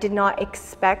 I did not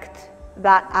expect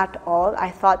that at all.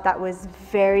 I thought that was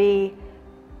very,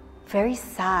 very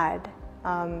sad.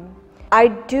 I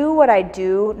do what I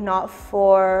do not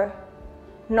for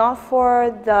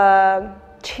the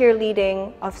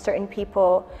cheerleading of certain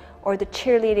people or the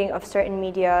cheerleading of certain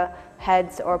media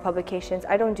heads or publications.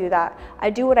 I don't do that. I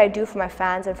do what I do for my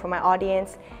fans and for my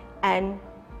audience, and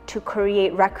to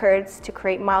create records, to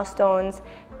create milestones,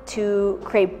 to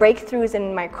create breakthroughs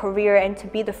in my career, and to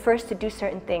be the first to do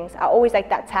certain things. I always like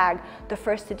that tag, the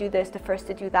first to do this, the first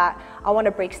to do that. I want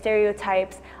to break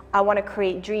stereotypes. I want to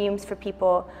create dreams for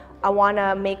people. I want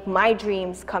to make my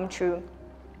dreams come true.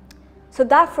 So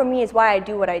that for me is why I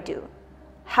do what I do.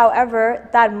 However,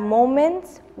 that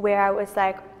moment where I was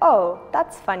like, oh,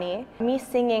 that's funny, me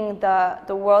singing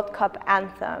the World Cup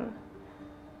anthem,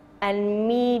 and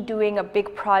me doing a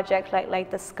big project like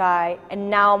the Sky, and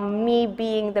now me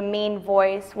being the main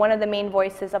voice, one of the main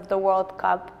voices of the World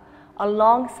Cup,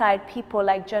 alongside people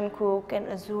like Jungkook and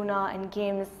Azuna and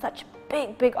Games, such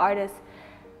big artists.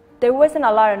 There wasn't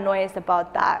a lot of noise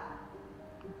about that.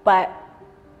 But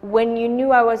when you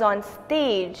knew I was on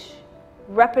stage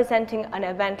representing an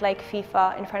event like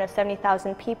FIFA in front of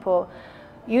 70,000 people,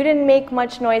 you didn't make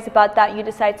much noise about that. You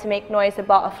decided to make noise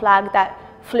about a flag that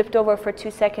flipped over for 2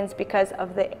 seconds because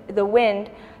of the wind.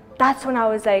 That's when I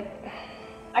was like,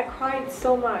 I cried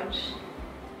so much.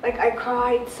 Like, I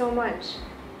cried so much.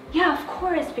 Yeah, of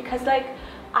course, because like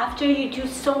after you do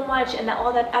so much and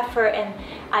all that effort and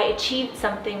I achieved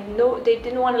something, no, they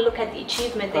didn't want to look at the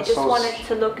achievement. They just wanted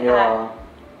to look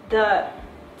at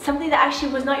something that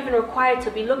actually was not even required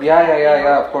to be looked at.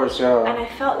 Yeah, of course, yeah. And I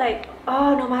felt like,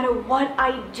 oh, no matter what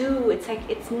I do, it's like,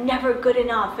 it's never good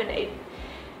enough, and it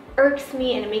irks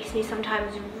me and it makes me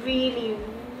sometimes really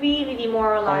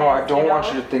demoralized. Oh, no, I don't want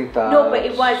you to think that. No, but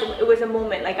it was a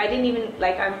moment. Like, I didn't even,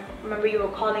 like, I remember you were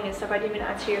calling and stuff, I didn't even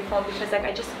answer your phone because like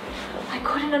I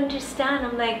couldn't understand.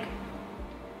 I'm like,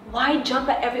 why jump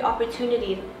at every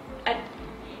opportunity?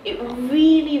 It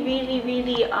really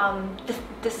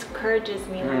discourages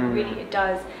me. Like, really, it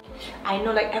does. I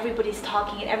know like everybody's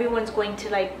talking and everyone's going to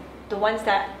like, the ones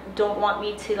that don't want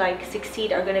me to like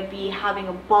succeed are gonna be having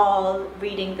a ball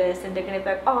reading this, and they're gonna be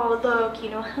like, oh look, you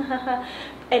know,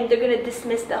 and they're gonna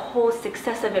dismiss the whole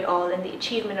success of it all and the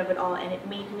achievement of it all, and it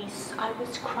made me, I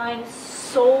was crying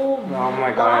so much. Oh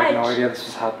my god, I had no idea this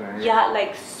was happening. Yeah,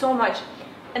 like so much.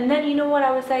 And then you know what,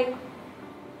 I was like,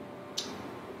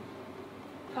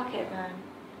 fuck it, man.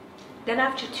 Then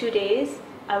after 2 days,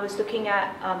 I was looking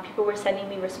at, people were sending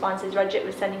me responses. Rajit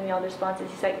was sending me all the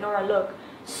responses. He's like, Nora, look,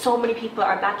 so many people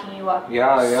are backing you up.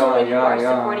 So many people are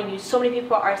supporting you. So many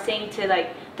people are saying to like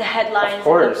the headlines and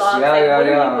the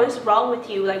blogs, what's wrong with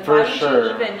you? Like, why don't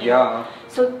you even, you know?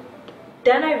 So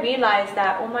then I realized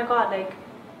that, oh my god, like,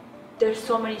 there's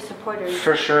so many supporters.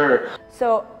 For sure.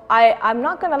 So I'm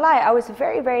not gonna lie, I was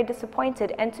very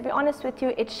disappointed, and to be honest with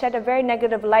you, it shed a very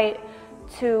negative light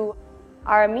to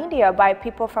our media by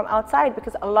people from outside,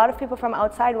 because a lot of people from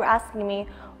outside were asking me,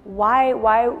 why?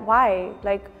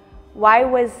 Like, why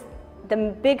was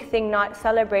the big thing not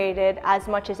celebrated as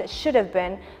much as it should have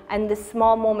been, and this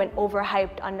small moment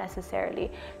overhyped unnecessarily?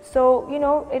 So, you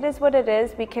know, it is what it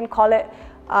is. We can call it,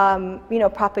 you know,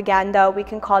 propaganda, we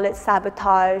can call it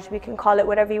sabotage, we can call it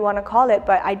whatever you want to call it,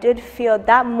 but I did feel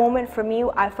that moment for me,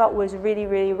 I felt was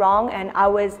really wrong, and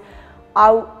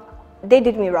they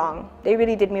did me wrong. They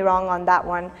really did me wrong on that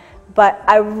one. But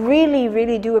I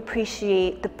really do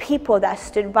appreciate the people that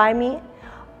stood by me.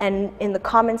 And in the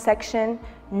comment section,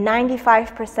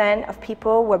 95% of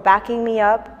people were backing me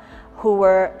up, who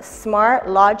were smart,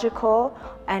 logical,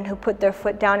 and who put their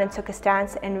foot down and took a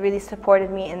stance and really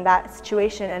supported me in that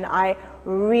situation. And I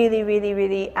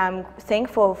really am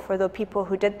thankful for the people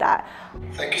who did that.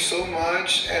 Thank you so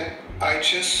much, and I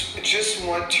just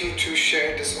want you to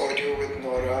share this audio with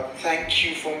Nora. Thank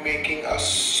you for making us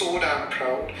so damn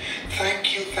proud.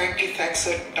 Thank you, thanks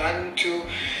a ton to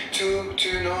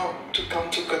you know, to come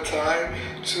to Qatar,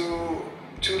 to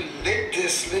lit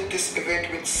this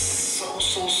event with so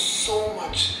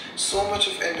much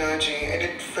of energy, and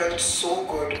it felt so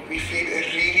good. We feel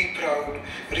really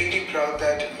proud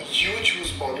that you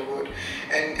choose Bollywood,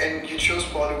 and you chose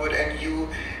Bollywood, and you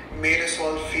made us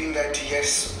all feel that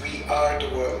yes, we are the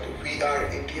world, we are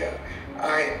India.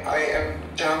 I am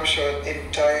damn sure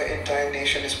entire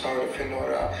nation is proud of you,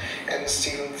 Nora. And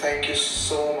Stephen, thank you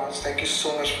so much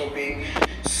for being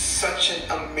such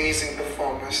an amazing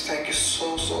performance. Thank you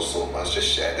so much. Just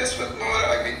share this with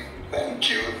Nora. I mean, thank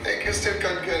you. Still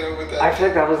can't get over that. I feel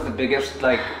like that was the biggest,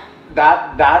 like,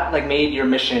 that like made your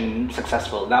mission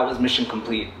successful. That was mission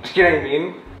complete. You know what I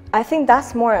mean? I think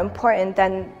that's more important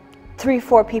than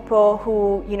 3-4 people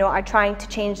who, you know, are trying to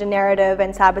change the narrative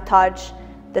and sabotage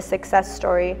the success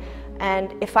story.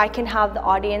 And if I can have the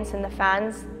audience and the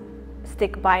fans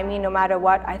stick by me no matter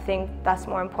what, I think that's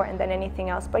more important than anything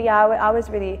else. But yeah, I was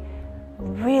really,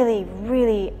 really,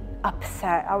 really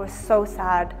upset. I was so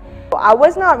sad. I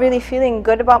was not really feeling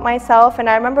good about myself, and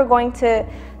I remember going to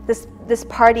this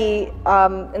party,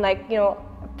 and like, you know,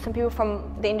 some people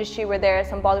from the industry were there,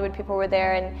 some Bollywood people were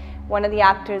there, and one of the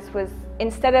actors was,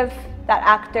 instead of that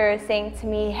actor saying to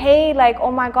me, hey, like,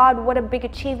 oh my God, what a big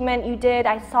achievement you did,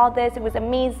 I saw this, it was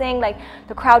amazing, like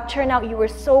the crowd turnout, you were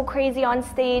so crazy on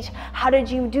stage, how did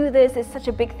you do this, it's such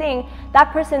a big thing.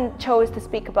 That person chose to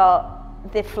speak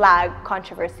about the flag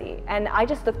controversy, and I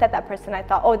just looked at that person. I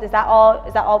thought, oh, is that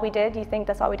all we did? Do you think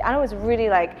that's all we did? And I was really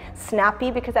like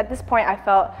snappy, because at this point I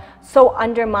felt so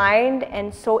undermined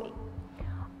and so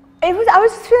I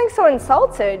was just feeling so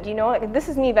insulted, you know, like, this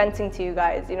is me venting to you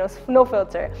guys, you know, no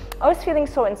filter. I was feeling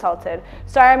so insulted.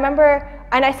 So I remember,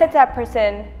 and I said to that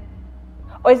person,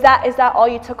 oh, is that all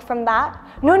you took from that?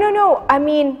 No, I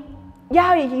mean,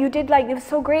 yeah, you did, like, it was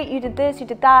so great, you did this, you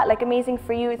did that, like, amazing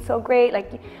for you, it's so great.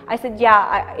 Like, I said,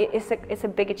 yeah, it's a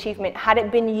big achievement. Had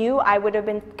it been you, I would have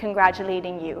been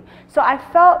congratulating you. So I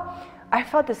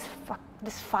felt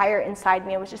this fire inside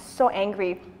me. I was just so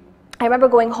angry. I remember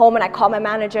going home and I called my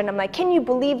manager and I'm like, can you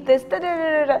believe this? Da, da,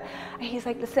 da, da. And he's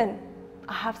like, listen,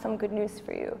 I have some good news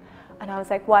for you. And I was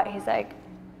like, what? He's like,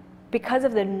 because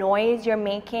of the noise you're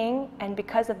making and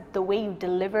because of the way you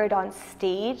delivered on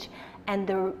stage and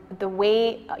the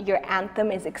way your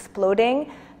anthem is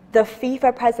exploding, the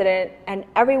FIFA president and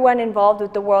everyone involved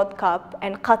with the World Cup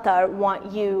and Qatar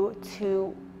want you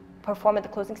to perform at the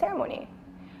closing ceremony.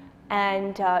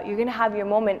 And you're gonna have your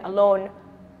moment alone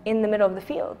in the middle of the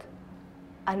field.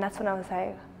 And that's when I was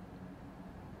like,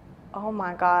 oh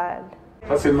my God.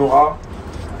 Ça c'est Nora,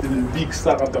 c'est une big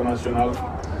star internationale,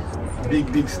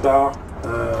 big star,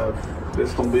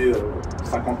 laisse tomber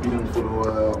 50 millions de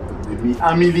followers,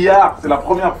 1 milliard, c'est la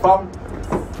première femme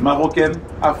marocaine,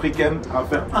 africaine à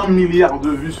faire 1 milliard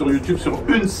de vues sur YouTube sur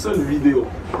une seule vidéo.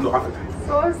 Nora Fatehi.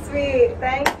 So sweet,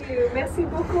 thank you, merci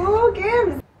beaucoup,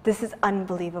 Gibbs. This is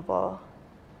unbelievable.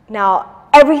 Now,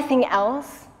 everything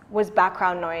else was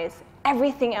background noise.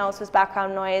 Everything else was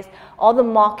background noise. All the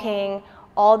mocking,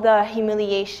 all the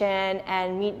humiliation,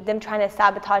 and them trying to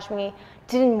sabotage me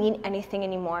didn't mean anything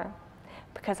anymore.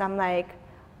 Because I'm like,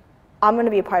 I'm gonna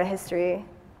be a part of history.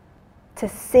 To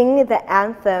sing the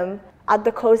anthem at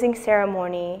the closing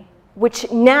ceremony,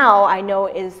 which now I know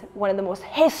is one of the most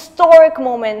historic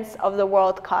moments of the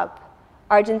World Cup.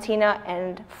 Argentina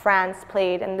and France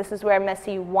played, and this is where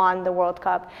Messi won the World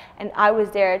Cup. And I was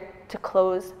there to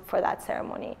close for that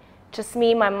ceremony. Just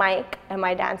me, my mic, and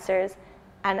my dancers,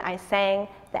 and I sang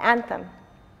the anthem.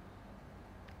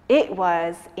 It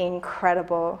was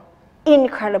incredible,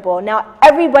 incredible. Now,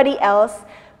 everybody else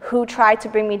who tried to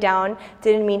bring me down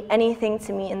didn't mean anything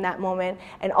to me in that moment,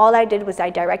 and all I did was I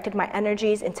directed my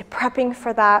energies into prepping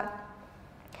for that.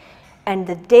 And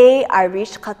the day I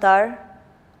reached Qatar,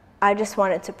 I just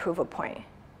wanted to prove a point,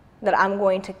 that I'm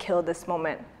going to kill this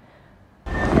moment.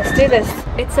 Let's do this.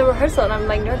 It's a rehearsal and I'm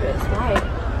like nervous. Why?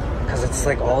 Because it's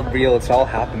like all real, it's all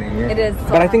happening. It is.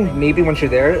 But I think maybe once you're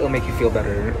there, it'll make you feel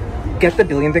better. Get the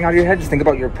billion thing out of your head, just think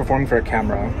about you're performing for a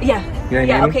camera. Yeah. You know what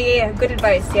I mean? Okay, yeah, good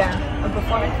advice, yeah. I'm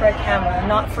performing for a camera,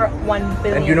 not for 1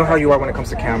 billion. And you know how you are when it comes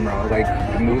to camera, like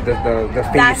move the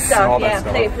face, that stuff, all yeah, that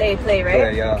stuff. Play,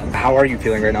 right? Yeah. How are you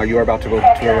feeling right now? You are about to go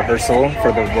to a rehearsal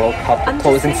for the World Cup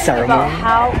closing ceremony.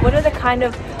 What are the kind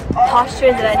of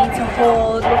postures that I need to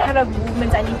hold, what kind of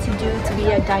movements I need to do to be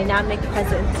a dynamic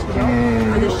presence, you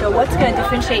know, for the show. What's going to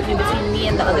differentiate me between me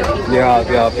and the other people? Yeah.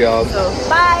 So,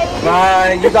 bye!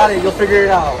 Bye, you got it, you'll figure it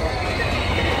out.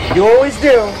 You always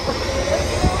do.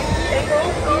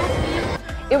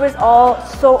 It was all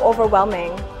so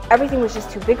overwhelming. Everything was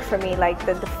just too big for me. Like,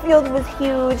 the field was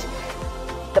huge,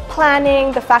 the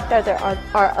planning, the fact that there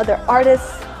are other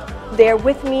artists there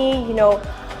with me, you know,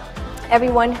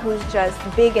 everyone who's just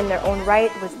big in their own right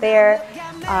was there.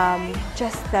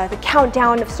 Just the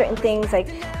countdown of certain things, like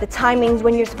the timings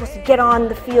when you're supposed to get on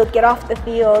the field, get off the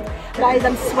field. Guys,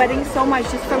 I'm sweating so much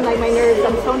just from like my nerves.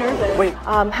 I'm so nervous. Wait.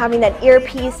 Having that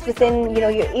earpiece within, you know,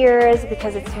 your ears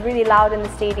because it's really loud in the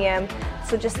stadium.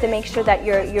 So just to make sure that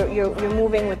you're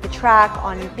moving with the track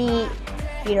on beat,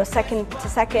 you know, second to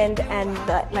second, and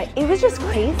like it was just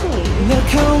crazy. Look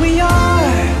who we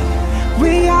are.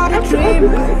 We are the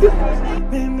dreamers.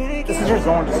 This is your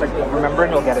zone, just like remember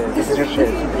and you'll get it. This is your shit.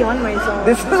 Beyond my zone.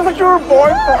 This is what you were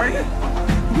born for.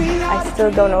 I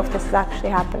still don't know if this is actually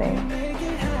happening.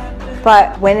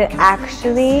 But when it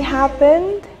actually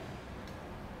happened,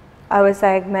 I was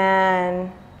like,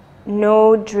 man,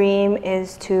 no dream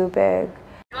is too big.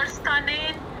 You're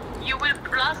stunning. You will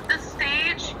blast the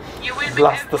stage. You will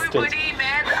Blast make the stage. everybody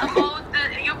mad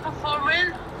about your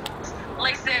performance.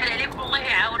 Like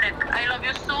I love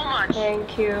you so much.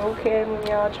 Thank you. Okay,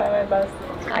 I'll try my best.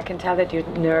 I can tell that you're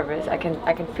nervous. I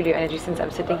can feel your energy since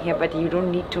I'm sitting here, but you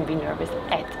don't need to be nervous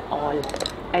at all.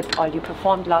 At all. You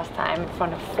performed last time in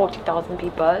front of 40,000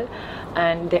 people,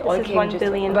 and they all came 1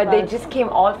 billion but they plus. just came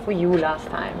all for you last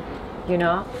time, you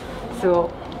know?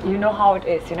 So you know how it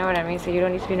is, you know what I mean? So you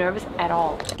don't need to be nervous at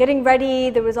all. Getting ready,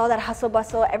 there was all that hustle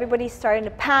bustle. Everybody's starting to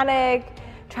panic,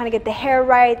 trying to get the hair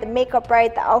right, the makeup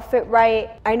right, the outfit right.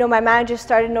 I know my manager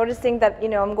started noticing that, you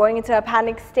know, I'm going into a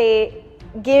panic state.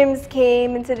 Gims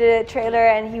came into the trailer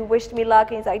and he wished me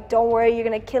luck and he's like, don't worry, you're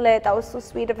gonna kill it. That was so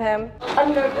sweet of him.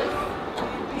 I'm nervous.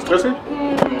 Stressé?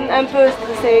 I'm supposed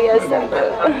to say yes, un peu.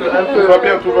 Tout va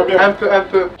bien, tout va bien. Un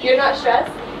peu. You're not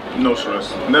stressed? No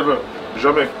stress. Never.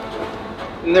 Jamais.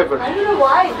 Never. I don't know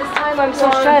why this time I'm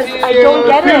so stressed. I don't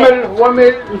get it. One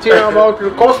minute about the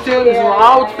costumes, the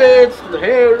outfits, the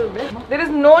hair. There is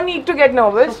no need to get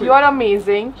nervous. You are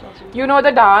amazing. You know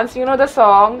the dance, you know the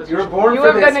song. You're born you for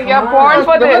have this. Done, you're born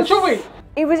for this.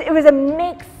 It was a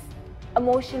mixed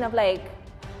emotion of like,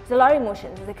 there's a lot of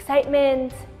emotions. There's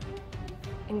excitement,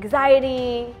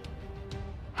 anxiety,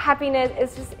 happiness.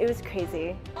 It was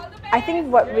crazy. I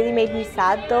think what really made me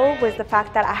sad though was the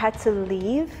fact that I had to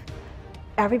leave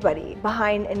everybody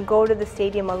behind and go to the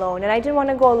stadium alone. And I didn't want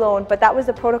to go alone, but that was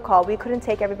the protocol. We couldn't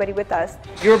take everybody with us.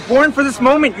 You're born for this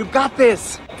moment. You got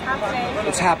this. It's happening.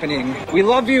 It's happening. We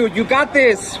love you. You got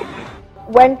this.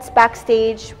 Went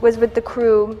backstage, was with the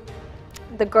crew,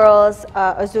 the girls,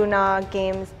 Azuna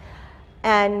games,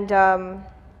 and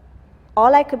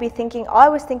all I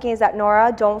was thinking is that,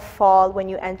 Nora, don't fall when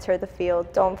you enter the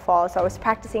field. Don't fall. So I was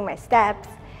practicing my steps,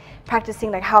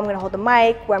 practicing like how I'm gonna hold the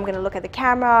mic, where I'm gonna look at the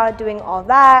camera, doing all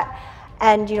that,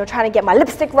 and you know, trying to get my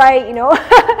lipstick right, you know.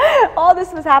 All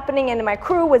this was happening, and my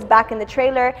crew was back in the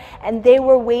trailer, and they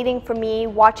were waiting for me,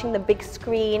 watching the big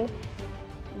screen,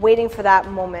 waiting for that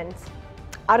moment.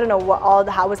 I don't know what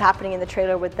how was happening in the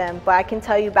trailer with them, but I can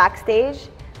tell you backstage,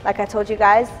 like I told you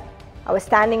guys, I was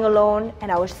standing alone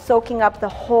and I was soaking up the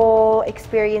whole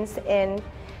experience in,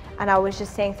 and I was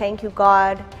just saying thank you,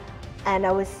 God. And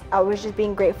I was just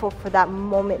being grateful for that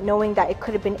moment, knowing that it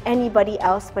could have been anybody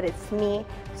else, but it's me,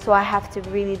 so I have to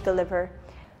really deliver.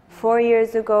 4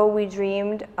 years ago, we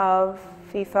dreamed of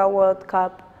FIFA World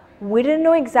Cup. We didn't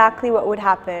know exactly what would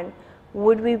happen.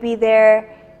 Would we be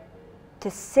there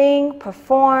to sing,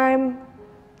 perform?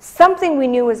 Something we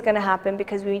knew was gonna happen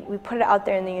because we put it out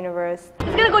there in the universe.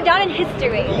 It's gonna go down in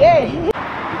history. Yay! Did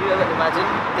you ever imagine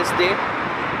this day?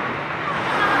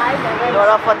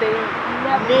 Nora Fatehi.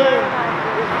 Name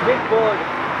this big board,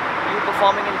 you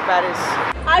performing in Paris.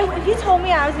 If you told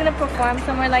me I was gonna perform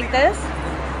somewhere like this,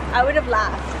 I would have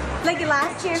laughed. Like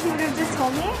last year, if you would have just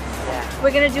told me,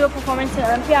 we're gonna do a performance in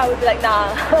Olympia, I would be like,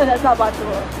 nah, that's not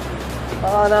possible.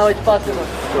 Oh, now it's possible.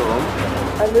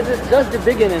 And this is just the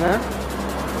beginning, huh?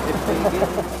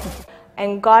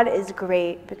 And God is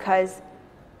great because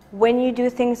when you do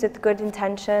things with good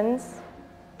intentions,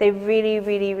 they really,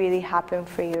 really, really happen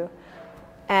for you.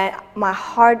 And my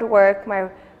hard work, my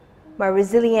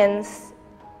resilience,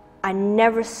 I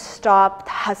never stopped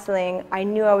hustling. I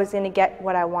knew I was gonna get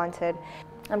what I wanted.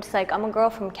 I'm just like, I'm a girl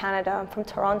from Canada, I'm from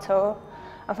Toronto,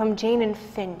 I'm from Jane and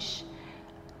Finch.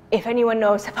 If anyone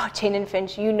knows about Jane and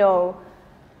Finch, you know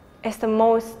it's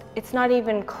not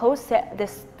even close to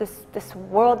this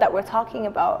world that we're talking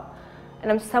about.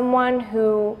 And I'm someone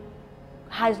who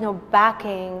has no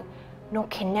backing, no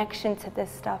connection to this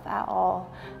stuff at all.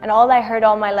 And all I heard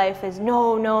all my life is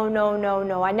no, no, no, no,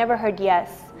 no. I never heard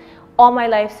yes. All my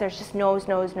life there's just no's,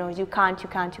 no's, no's. You can't, you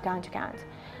can't, you can't, you can't.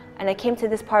 And I came to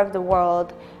this part of the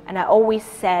world and I always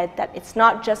said that it's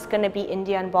not just gonna be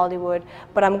India and Bollywood,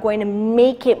 but I'm going to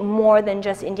make it more than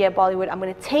just India and Bollywood. I'm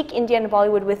gonna take India and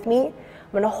Bollywood with me.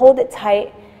 I'm gonna hold it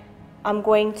tight. I'm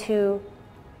going to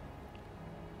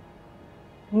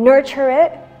nurture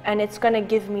it and it's gonna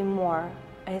give me more.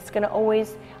 And I'm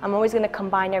always gonna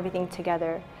combine everything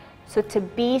together. So to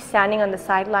be standing on the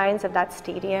sidelines of that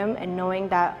stadium and knowing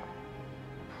that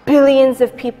billions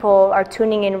of people are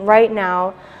tuning in right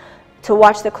now to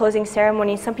watch the closing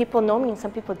ceremony, some people know me and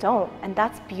some people don't, and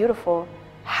that's beautiful.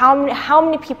 How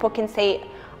many people can say,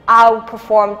 I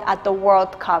performed at the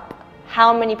World Cup?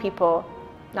 How many people?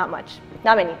 Not much,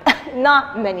 not many,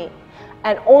 not many.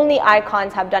 And only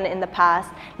icons have done it in the past.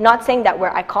 Not saying that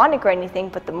we're iconic or anything,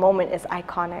 but the moment is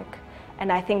iconic.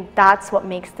 And I think that's what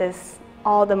makes this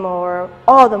all the more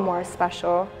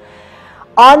special.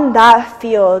 on that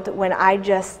field, when I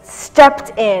just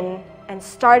stepped in and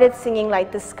started singing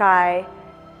Like the Sky,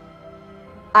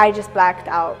 I just blacked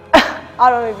out. I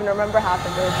don't even remember half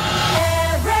of it.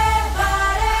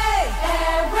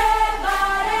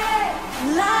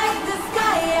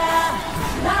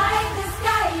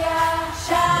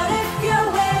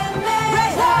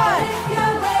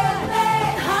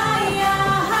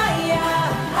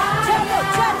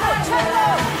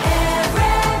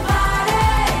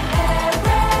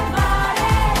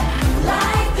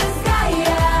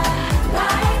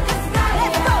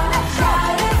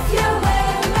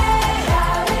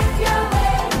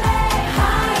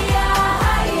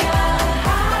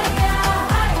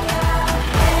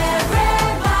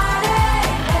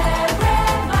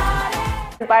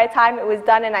 By the time it was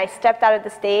done and I stepped out of the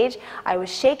stage, I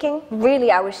was shaking.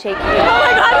 Really, I was shaking. Oh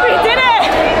my God, we did it!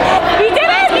 We did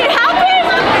it! It happened!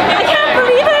 I can't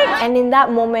believe it! And in that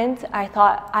moment, I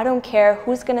thought, I don't care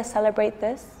who's gonna celebrate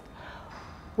this,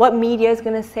 what media is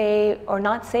gonna say or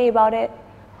not say about it,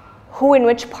 who in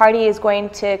which party is going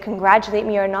to congratulate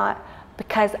me or not,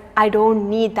 because I don't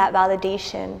need that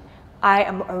validation. I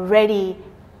am already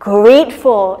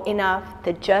grateful enough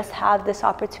to just have this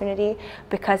opportunity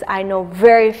because I know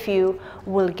very few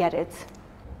will get it.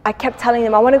 I kept telling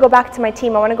them, I want to go back to my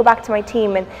team, I want to go back to my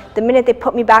team. And the minute they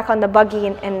put me back on the buggy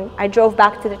and I drove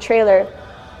back to the trailer,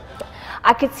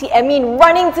 I could see Amin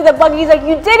running to the buggy. He's like,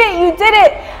 you did it, you did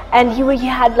it. And he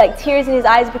had like tears in his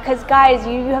eyes because guys,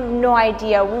 you have no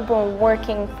idea. We've been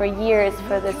working for years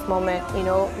for this moment, you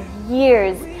know,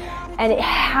 years. And it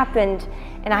happened.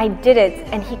 And I did it,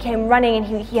 and he came running, and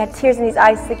he had tears in his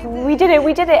eyes, like, we did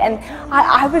it, and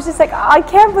I was just like, I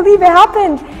can't believe it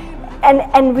happened.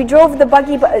 And we drove the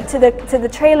buggy to the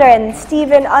trailer, and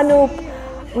Steven, Anup,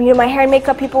 you know, my hair and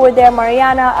makeup people were there,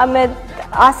 Mariana, Ahmed,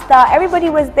 Asta,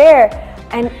 everybody was there,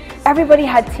 and everybody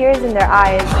had tears in their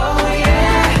eyes. Oh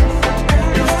yeah,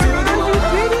 you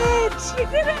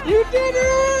did it, you did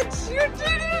it, you did it, you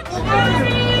did it.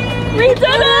 We did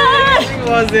it!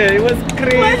 Was it? It was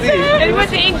crazy. It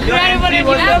was incredible. It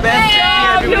was the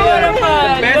best.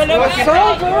 Beautiful. Was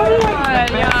so good.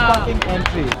 Yeah. Fucking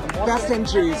entry. Best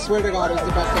entry. Swear to God, it was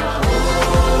the best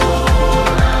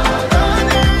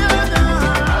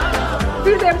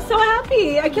entry. Dude, I'm so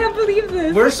happy. I can't believe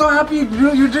this. We're so happy.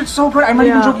 You did so good. I'm not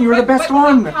even joking. You were the best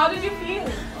one. How did you feel?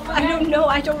 I don't know.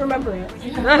 I don't remember it.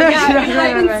 Yeah, it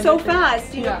happened so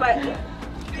fast, you know, but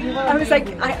I was like,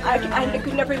 I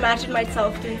could never imagine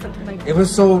myself doing something like that. It was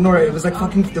so, Nora, it was like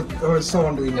fucking, it was so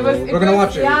unbelievable. We're gonna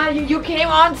watch it. Yeah, you came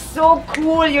on so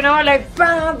cool, you know, like,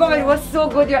 bam, bam, it was so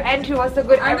good, your entry was so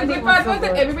good, everything was so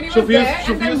good. Everybody was there,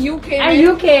 and then you came. And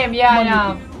you came,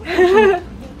 yeah.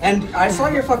 And I saw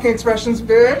your fucking expressions,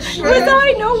 bitch. Was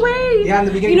I? No way. Yeah, in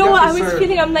the beginning. You know what? I was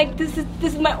feeling. I'm like, this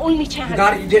is my only chance. You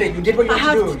got it. You did it. You did what you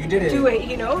had to do. You did it. Do it.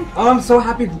 You know. Oh, I'm so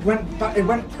happy. It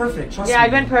went perfect. Trust me. Yeah,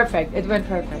 it went perfect. It went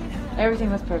perfect. Everything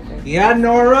was perfect. Yeah,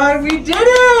 Nora, we did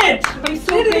it. I'm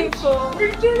so grateful. We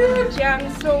did it. Yeah,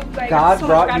 I'm so like. God so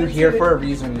brought you here for a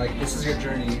reason. Like, this is your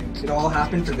journey. It all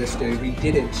happened for this day. We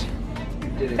did it.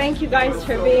 Thank you guys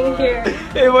for being here.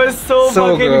 It was so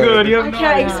fucking good. I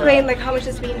can't explain like how much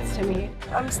this means to me.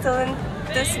 I'm still in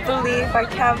disbelief. I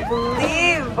can't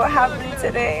believe what happened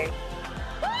today.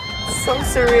 It's so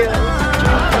surreal.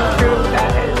 Thank you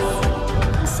guys.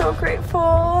 I'm so grateful.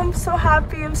 I'm so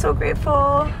happy. I'm so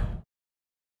grateful.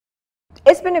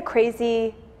 It's been a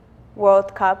crazy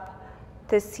World Cup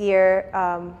this year.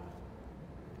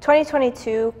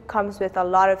 2022 comes with a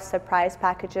lot of surprise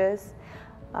packages.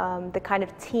 The kind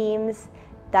of teams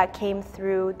that came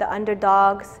through, the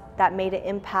underdogs that made an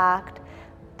impact,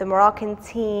 the Moroccan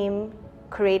team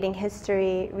creating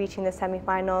history, reaching the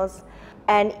semifinals.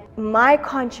 And my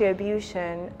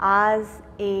contribution as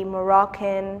a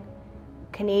Moroccan,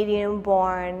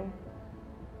 Canadian-born,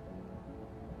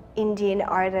 Indian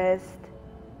artist,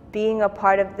 being a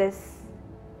part of this,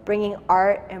 bringing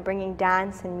art and bringing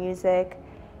dance and music,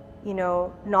 you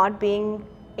know, not being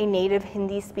a native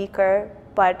Hindi speaker,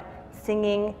 but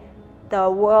singing the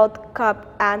World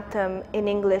Cup anthem in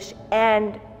English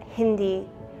and Hindi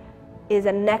is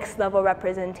a next level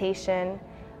representation.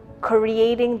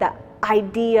 Creating the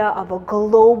idea of a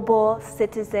global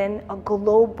citizen, a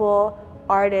global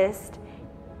artist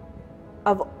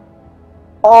of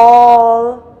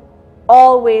all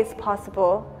ways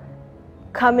possible,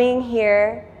 coming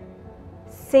here,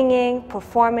 singing,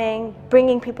 performing,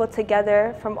 bringing people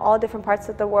together from all different parts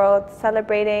of the world,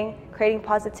 celebrating, creating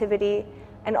positivity,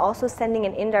 and also sending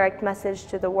an indirect message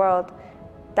to the world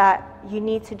that you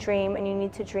need to dream and you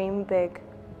need to dream big.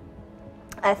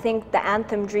 I think the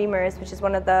anthem Dreamers, which is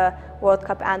one of the World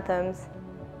Cup anthems,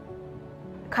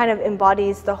 kind of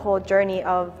embodies the whole journey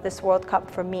of this World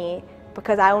Cup for me,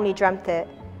 because I only dreamt it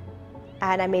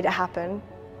and I made it happen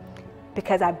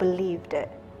because I believed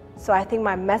it. So I think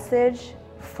my message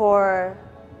for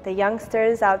the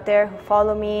youngsters out there who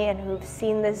follow me and who've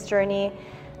seen this journey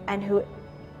and who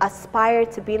aspire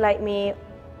to be like me,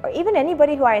 or even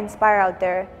anybody who I inspire out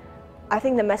there, I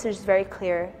think the message is very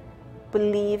clear.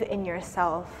 Believe in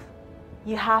yourself.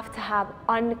 You have to have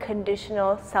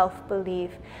unconditional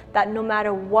self-belief that no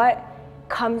matter what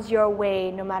comes your way,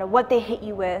 no matter what they hit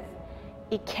you with,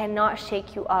 it cannot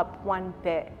shake you up one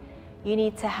bit. You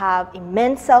need to have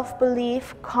immense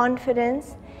self-belief,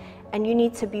 confidence, and you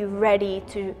need to be ready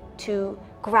to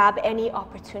grab any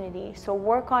opportunity. So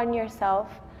work on yourself,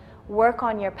 work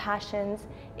on your passions.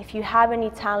 If you have any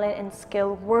talent and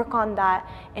skill, work on that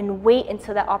and wait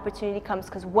until that opportunity comes,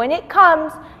 because when it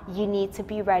comes, you need to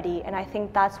be ready. And I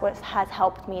think that's what has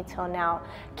helped me till now.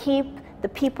 Keep the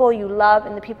people you love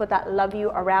and the people that love you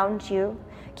around you.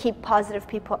 Keep positive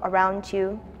people around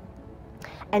you.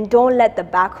 And don't let the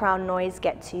background noise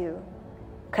get to you.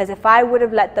 Because if I would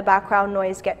have let the background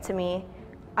noise get to me,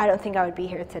 I don't think I would be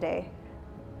here today.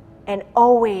 And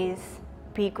always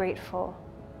be grateful.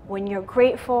 When you're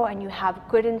grateful and you have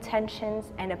good intentions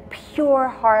and a pure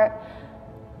heart,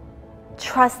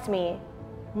 trust me,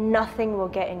 nothing will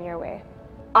get in your way.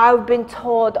 I've been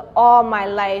told all my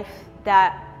life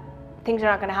that things are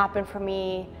not going to happen for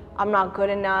me, I'm not good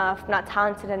enough, not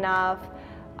talented enough,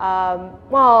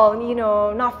 well, you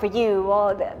know, not for you,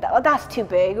 well, that's too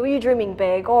big, or you're dreaming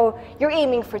big, or you're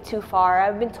aiming for too far.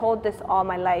 I've been told this all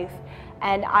my life.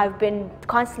 And I've been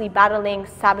constantly battling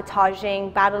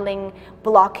sabotaging, battling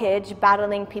blockage,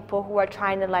 battling people who are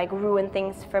trying to like ruin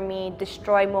things for me,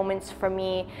 destroy moments for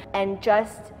me, and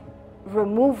just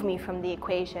remove me from the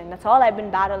equation. That's all I've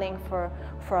been battling for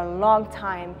a long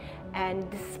time. And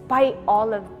despite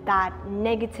all of that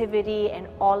negativity and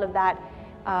all of that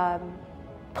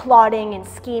plotting and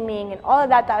scheming and all of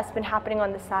that that's been happening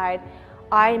on the side,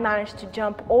 I managed to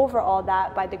jump over all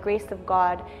that by the grace of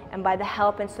God and by the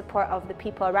help and support of the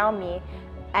people around me,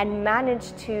 and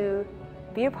managed to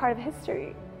be a part of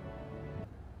history.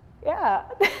 Yeah.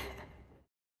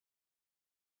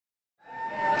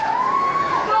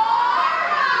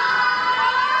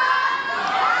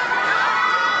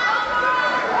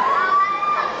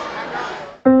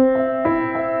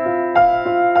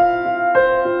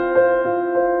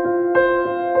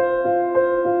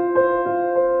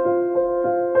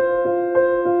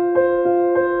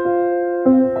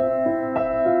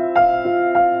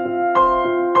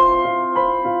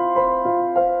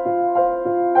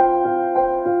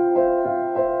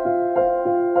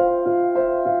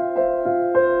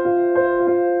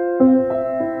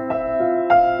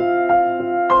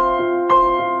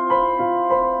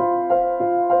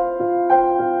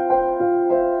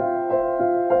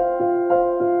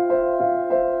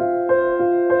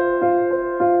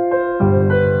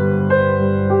 you.